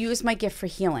 I use my gift for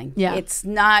healing. It's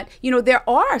not, there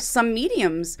are some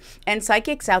mediums and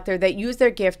psychics out there that use their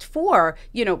gift for,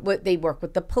 they work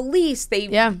with the police. They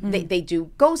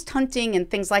do ghost hunting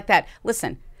and things like that.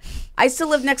 Listen. I still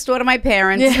live next door to my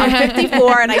parents. I'm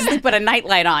 54 and I sleep with a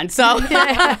nightlight on. So I'm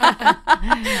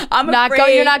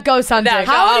afraid. You're not ghost hunting.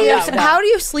 How do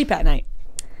you sleep at night?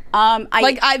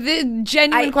 The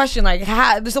genuine question. Like,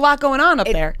 there's a lot going on up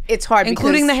there. It's hard,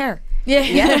 including the hair. There's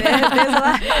a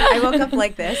lot. I woke up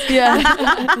like this.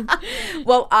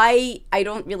 Well, I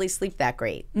don't really sleep that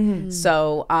great.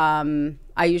 So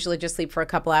I usually just sleep for a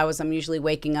couple hours. I'm usually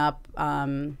waking up,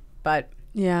 but.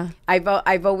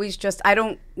 I've always I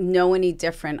don't know any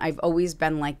different. I've always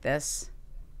been like this.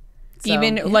 So,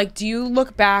 do you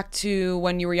look back to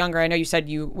when you were younger? I know you said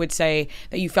you would say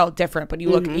that you felt different, but you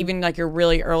look even like your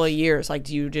really early years, like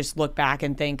do you just look back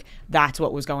and think that's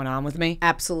what was going on with me?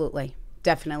 Absolutely.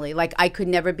 Definitely. Like I could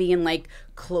never be in like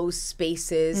close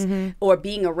spaces or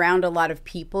being around a lot of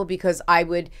people because I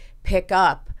would pick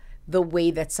up the way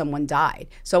that someone died.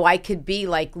 So I could be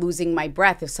like losing my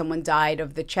breath if someone died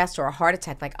of the chest or a heart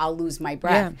attack, like I'll lose my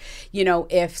breath.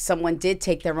 If someone did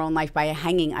take their own life by a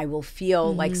hanging, I will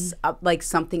feel like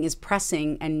something is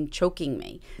pressing and choking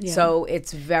me. So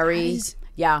it's very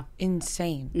Yeah.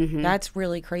 Insane. That's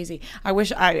really crazy. I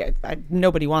wish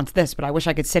nobody wants this, but I wish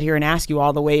I could sit here and ask you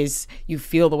all the ways you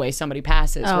feel the way somebody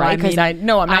passes, right? Because I'm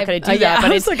not going to do that.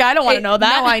 But it's like, I don't want to know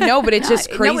that. No, I know, but it's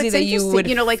just crazy that you would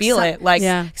feel it.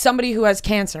 Like somebody who has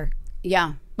cancer.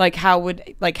 Yeah. Like how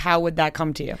would that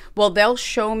come to you? Well, they'll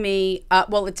show me.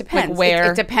 Well, it depends. Like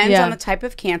where? It depends on the type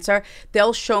of cancer.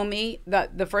 They'll show me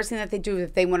the first thing that they do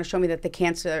if they want to show me that the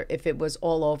cancer, if it was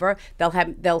all over,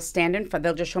 they'll stand in front.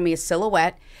 They'll just show me a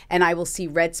silhouette, and I will see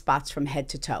red spots from head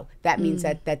to toe. That means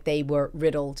that they were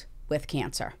riddled with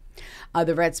cancer.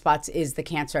 The red spots is the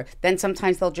cancer. Then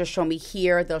sometimes they'll just show me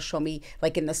here. They'll show me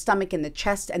like in the stomach, in the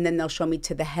chest, and then they'll show me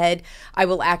to the head. I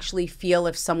will actually feel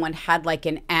if someone had like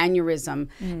an aneurysm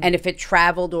and if it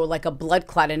traveled or like a blood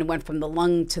clot and it went from the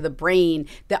lung to the brain,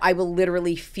 that I will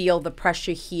literally feel the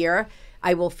pressure here.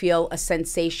 I will feel a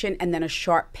sensation and then a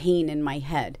sharp pain in my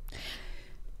head.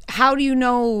 How do you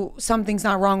know something's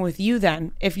not wrong with you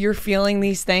then if you're feeling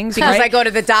these things? Because right? I go to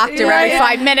the doctor every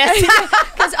 5 minutes.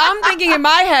 Because I'm thinking in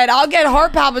my head, I'll get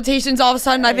heart palpitations all of a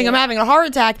sudden. I think I'm having a heart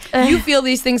attack. You feel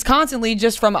these things constantly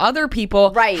just from other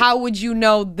people. Right. How would you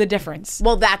know the difference?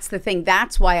 Well, that's the thing.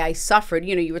 That's why I suffered.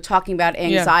 You know, you were talking about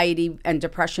anxiety and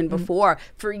depression before.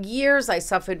 For years, I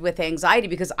suffered with anxiety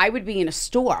because I would be in a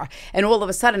store and all of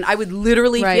a sudden I would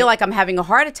literally feel like I'm having a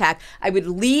heart attack. I would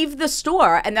leave the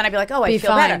store and then I'd be like, oh, I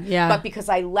feel better. Yeah. But because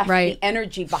I left the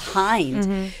energy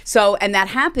behind. So, and that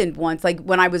happened once, like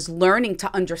when I was learning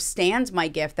to understand my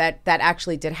gift, that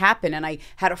actually did happen. And I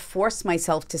had to force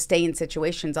myself to stay in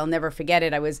situations. I'll never forget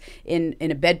it. I was in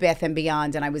a Bed Bath &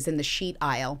 Beyond and I was in the sheet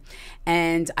aisle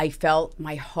and I felt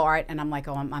my heart and I'm like,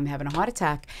 oh, I'm having a heart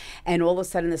attack. And all of a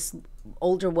sudden this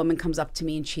older woman comes up to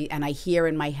me and I hear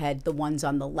in my head, the ones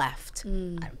on the left.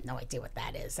 I have no idea what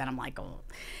that is. And I'm like, oh.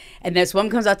 And this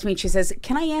woman comes up to me and she says,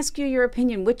 can I ask you your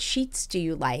opinion? Which sheets do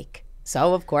you like?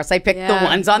 So, of course, I picked the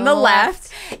ones on the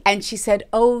left. And she said,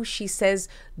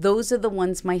 those are the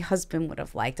ones my husband would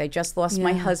have liked. I just lost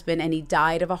my husband and he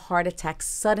died of a heart attack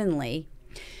suddenly.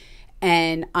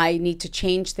 And I need to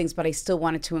change things, but I still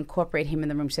wanted to incorporate him in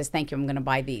the room. She says, thank you, I'm going to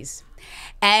buy these.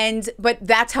 But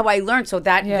that's how I learned. So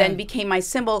that then became my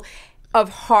symbol of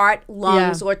heart,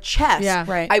 lungs, or chest. Yeah,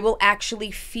 right. I will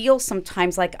actually feel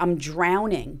sometimes like I'm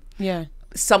drowning. Yeah.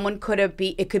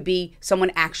 It could be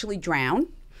someone actually drown.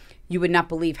 You would not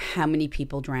believe how many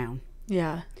people drown.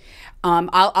 Yeah.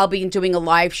 I'll be doing a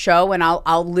live show and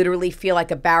I'll literally feel like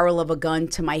a barrel of a gun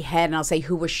to my head and I'll say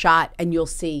who was shot and you'll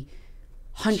see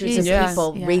hundreds of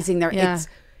people raising their it's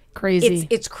crazy.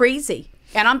 It's crazy.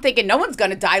 And I'm thinking no one's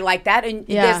going to die like that. And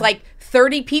there's like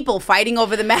 30 people fighting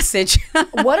over the message.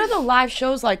 What are the live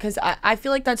shows like? Because I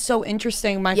feel like that's so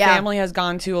interesting. My family has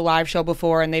gone to a live show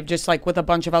before and they've just like with a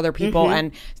bunch of other people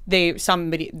and they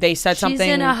said something. She's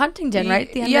in Huntington, right?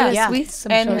 At the end of this week,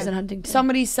 some shows in Huntington.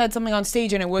 Somebody said something on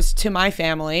stage and it was to my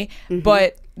family,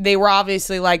 but they were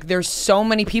obviously like, there's so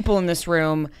many people in this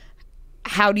room.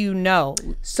 How do you know?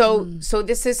 So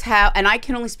this is how, and I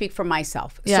can only speak for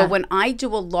myself. Yeah. So when I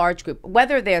do a large group,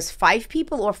 whether there's 5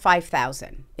 people or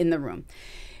 5,000 in the room,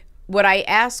 what I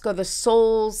ask are the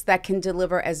souls that can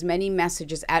deliver as many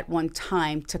messages at one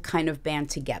time to kind of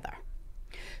band together.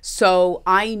 So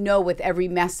I know with every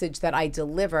message that I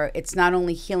deliver, it's not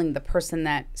only healing the person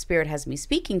that Spirit has me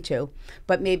speaking to,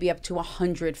 but maybe up to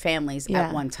 100 families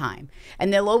at one time.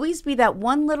 And there'll always be that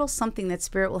one little something that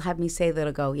Spirit will have me say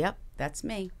that'll go, yep, that's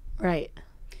me. Right.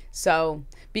 So,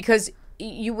 because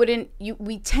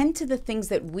we tend to the things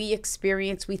that we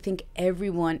experience, we think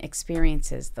everyone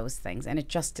experiences those things, and it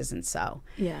just isn't so.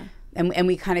 Yeah. And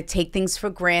we kind of take things for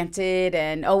granted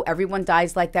and, everyone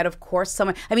dies like that. Of course,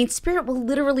 Spirit will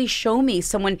literally show me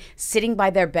someone sitting by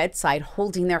their bedside,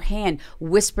 holding their hand,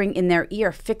 whispering in their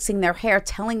ear, fixing their hair,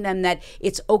 telling them that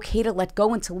it's okay to let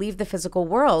go and to leave the physical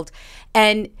world.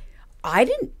 And I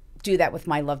didn't do that with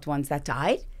my loved ones that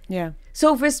died. Yeah.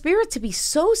 So for Spirit to be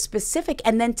so specific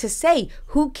and then to say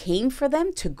who came for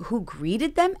them, who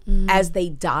greeted them as they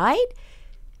died,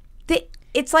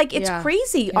 it's like, it's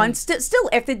crazy. On still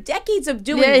after decades of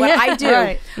doing what I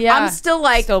do, I'm still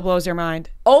like, still blows your mind.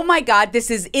 Oh my God, this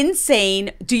is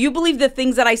insane. Do you believe the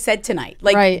things that I said tonight?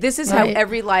 Like this is how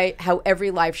every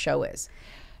live show is.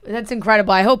 That's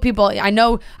incredible. I hope people,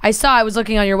 I was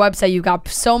looking on your website, you got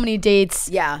so many dates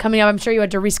coming up. I'm sure you had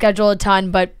to reschedule a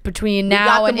ton, but between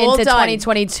now and into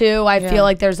 2022, I feel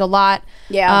like there's a lot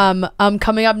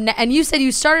coming up. And you said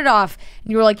you started off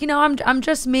and you were like, I'm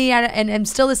just me and I'm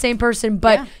still the same person,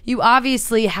 but you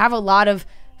obviously have a lot of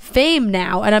fame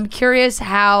now. And I'm curious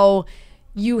how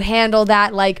you handle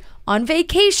that, like on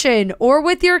vacation or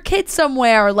with your kids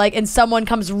somewhere, like, and someone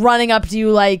comes running up to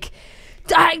you like,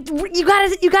 you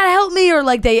gotta help me, or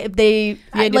like do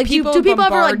people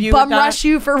ever like bum rush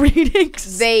you for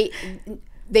readings?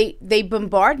 They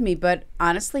bombard me, but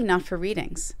honestly, not for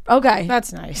readings. Okay,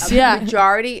 that's nice.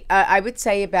 Majority, I would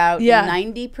say about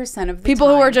 90% of the people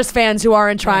time, who are just fans who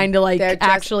aren't trying to like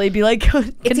actually be like.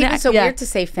 It's even so weird to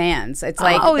say fans. It's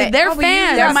like they're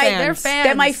fans. They're fans.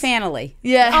 They're my family.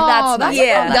 Yeah,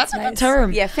 that's a good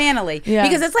term. Yeah, family. Yeah.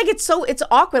 Because it's like it's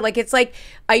awkward. Like it's like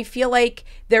I feel like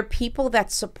they're people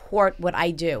that support what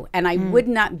I do, and I would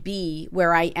not be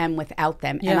where I am without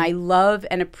them. And I love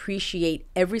and appreciate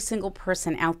every single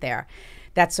person out there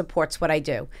that supports what I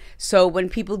do. So when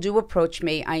people do approach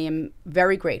me, I am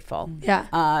very grateful.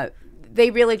 Yeah.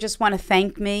 They really just want to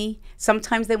thank me.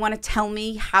 Sometimes they want to tell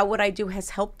me how what I do has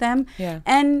helped them. Yeah.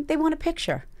 And they want a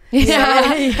picture.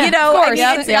 Yeah. You know, of course.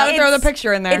 You gotta throw the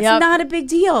picture in there. It's not a big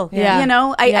deal. Yeah. You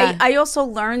know, I also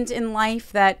learned in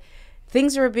life that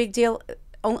things are a big deal.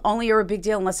 Only are a big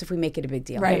deal unless if we make it a big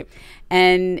deal. Right.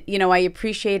 And, you know, I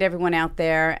appreciate everyone out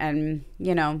there, and,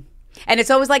 you know, and it's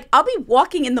always like, I'll be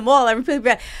walking in the mall, everybody will be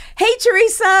like, hey,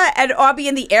 Theresa, and I'll be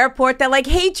in the airport, they're like,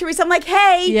 hey, Theresa, I'm like,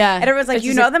 hey. Yeah. And everyone's like,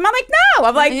 you know them? I'm like, no.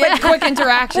 I'm like, but quick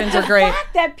interactions are great. The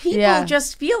fact that people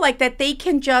just feel like that they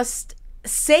can just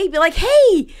be like,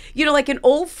 hey, you know, like an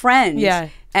old friend. Yeah.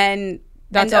 And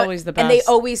that's always the best. And they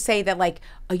always say that, like,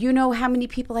 oh, you know how many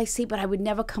people I see, but I would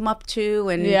never come up to.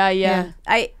 And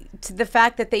to the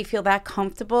fact that they feel that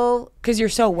comfortable, because you're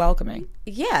so welcoming.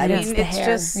 Yeah, I mean, it's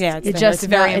just it's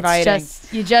very inviting.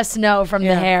 You just know from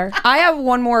the hair. I have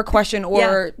one more question,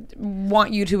 or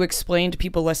want you to explain to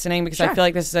people listening, because I feel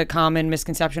like this is a common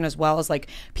misconception as well. Is like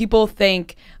people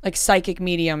think like psychic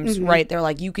mediums, right? They're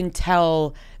like, you can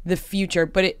tell the future,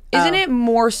 but isn't it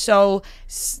more so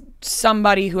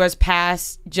somebody who has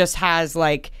passed just has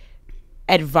like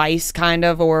advice kind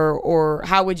of, or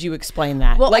how would you explain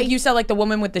that? Well, like you said, like the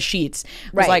woman with the sheets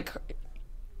was like,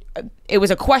 it was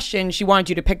a question, she wanted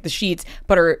you to pick the sheets,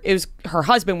 but her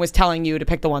husband was telling you to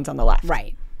pick the ones on the left.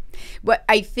 Right. But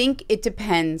I think it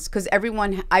depends, because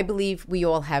I believe we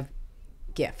all have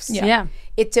gifts. Yeah.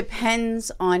 It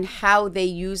depends on how they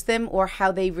use them or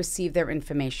how they receive their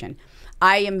information.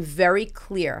 I am very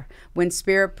clear when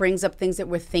Spirit brings up things that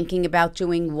we're thinking about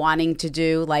doing, wanting to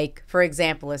do. Like, for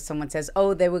example, if someone says,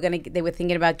 "Oh, they were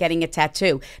thinking about getting a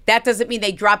tattoo," that doesn't mean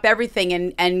they drop everything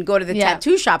and go to the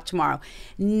tattoo shop tomorrow.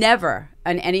 Never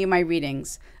on any of my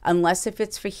readings, unless if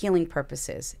it's for healing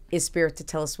purposes, is Spirit to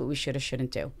tell us what we should or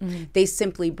shouldn't do. They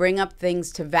simply bring up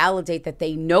things to validate that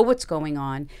they know what's going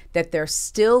on, that they're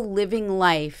still living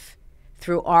life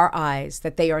through our eyes,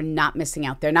 that they are not missing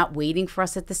out. They're not waiting for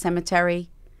us at the cemetery.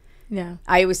 Yeah.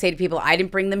 I always say to people, I didn't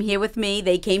bring them here with me.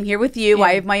 They came here with you.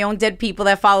 I have my own dead people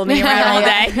that follow me around all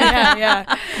day.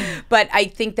 But I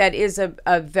think that is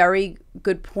a very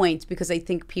good point, because I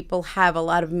think people have a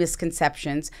lot of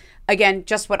misconceptions. Again,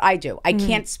 just what I do. I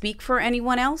can't speak for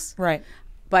anyone else. Right.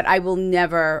 But I will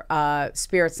never,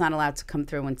 Spirit's not allowed to come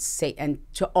through and say, and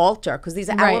to alter, because these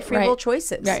are our free will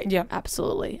choices. Right, yeah,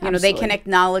 absolutely. You know, they can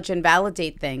acknowledge and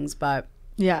validate things, but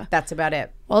that's about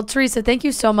it. Well, Theresa, thank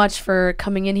you so much for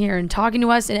coming in here and talking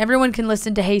to us. And everyone can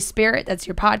listen to Hey Spirit. That's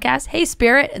your podcast. Hey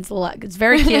Spirit. It's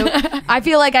very cute. I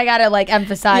feel like I gotta like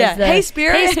emphasize the Hey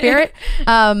Spirit. Hey Spirit.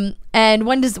 And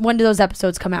when do those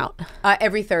episodes come out?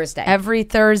 Every Thursday. Every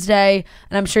Thursday.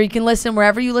 And I'm sure you can listen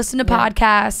wherever you listen to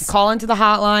podcasts. Call into the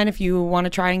hotline if you want to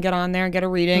try and get on there and get a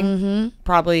reading.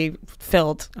 Probably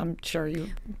filled. I'm sure you...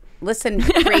 Listen,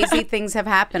 crazy things have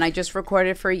happened. I just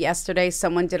recorded for yesterday.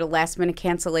 Someone did a last minute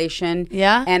cancellation.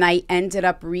 Yeah. And I ended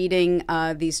up reading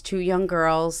these two young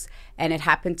girls, and it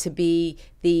happened to be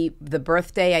the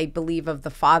birthday, I believe, of the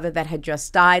father that had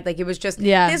just died. Like, it was just,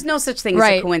 there's no such thing as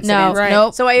a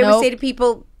coincidence. So I always say to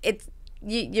people, it's,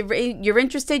 you're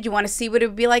interested, you want to see what it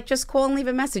would be like, just call and leave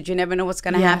a message. You never know what's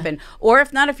going to happen. Or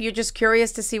if not, if you're just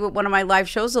curious to see what one of my live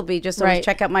shows will be, just always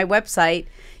check out my website,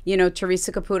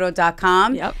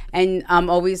 TheresaCaputo.com. And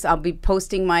I'll be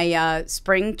posting my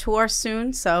spring tour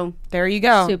soon. So there you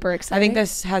go. Super excited. I think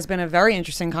this has been a very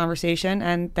interesting conversation,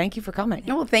 and thank you for coming.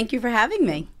 Well, thank you for having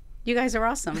me. You guys are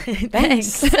awesome.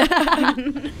 Thanks.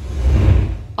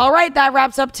 All right, that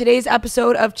wraps up today's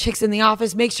episode of Chicks in the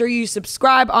Office. Make sure you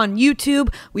subscribe on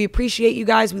YouTube. We appreciate you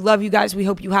guys. We love you guys. We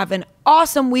hope you have an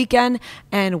awesome weekend,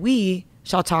 and we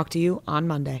shall talk to you on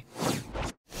Monday.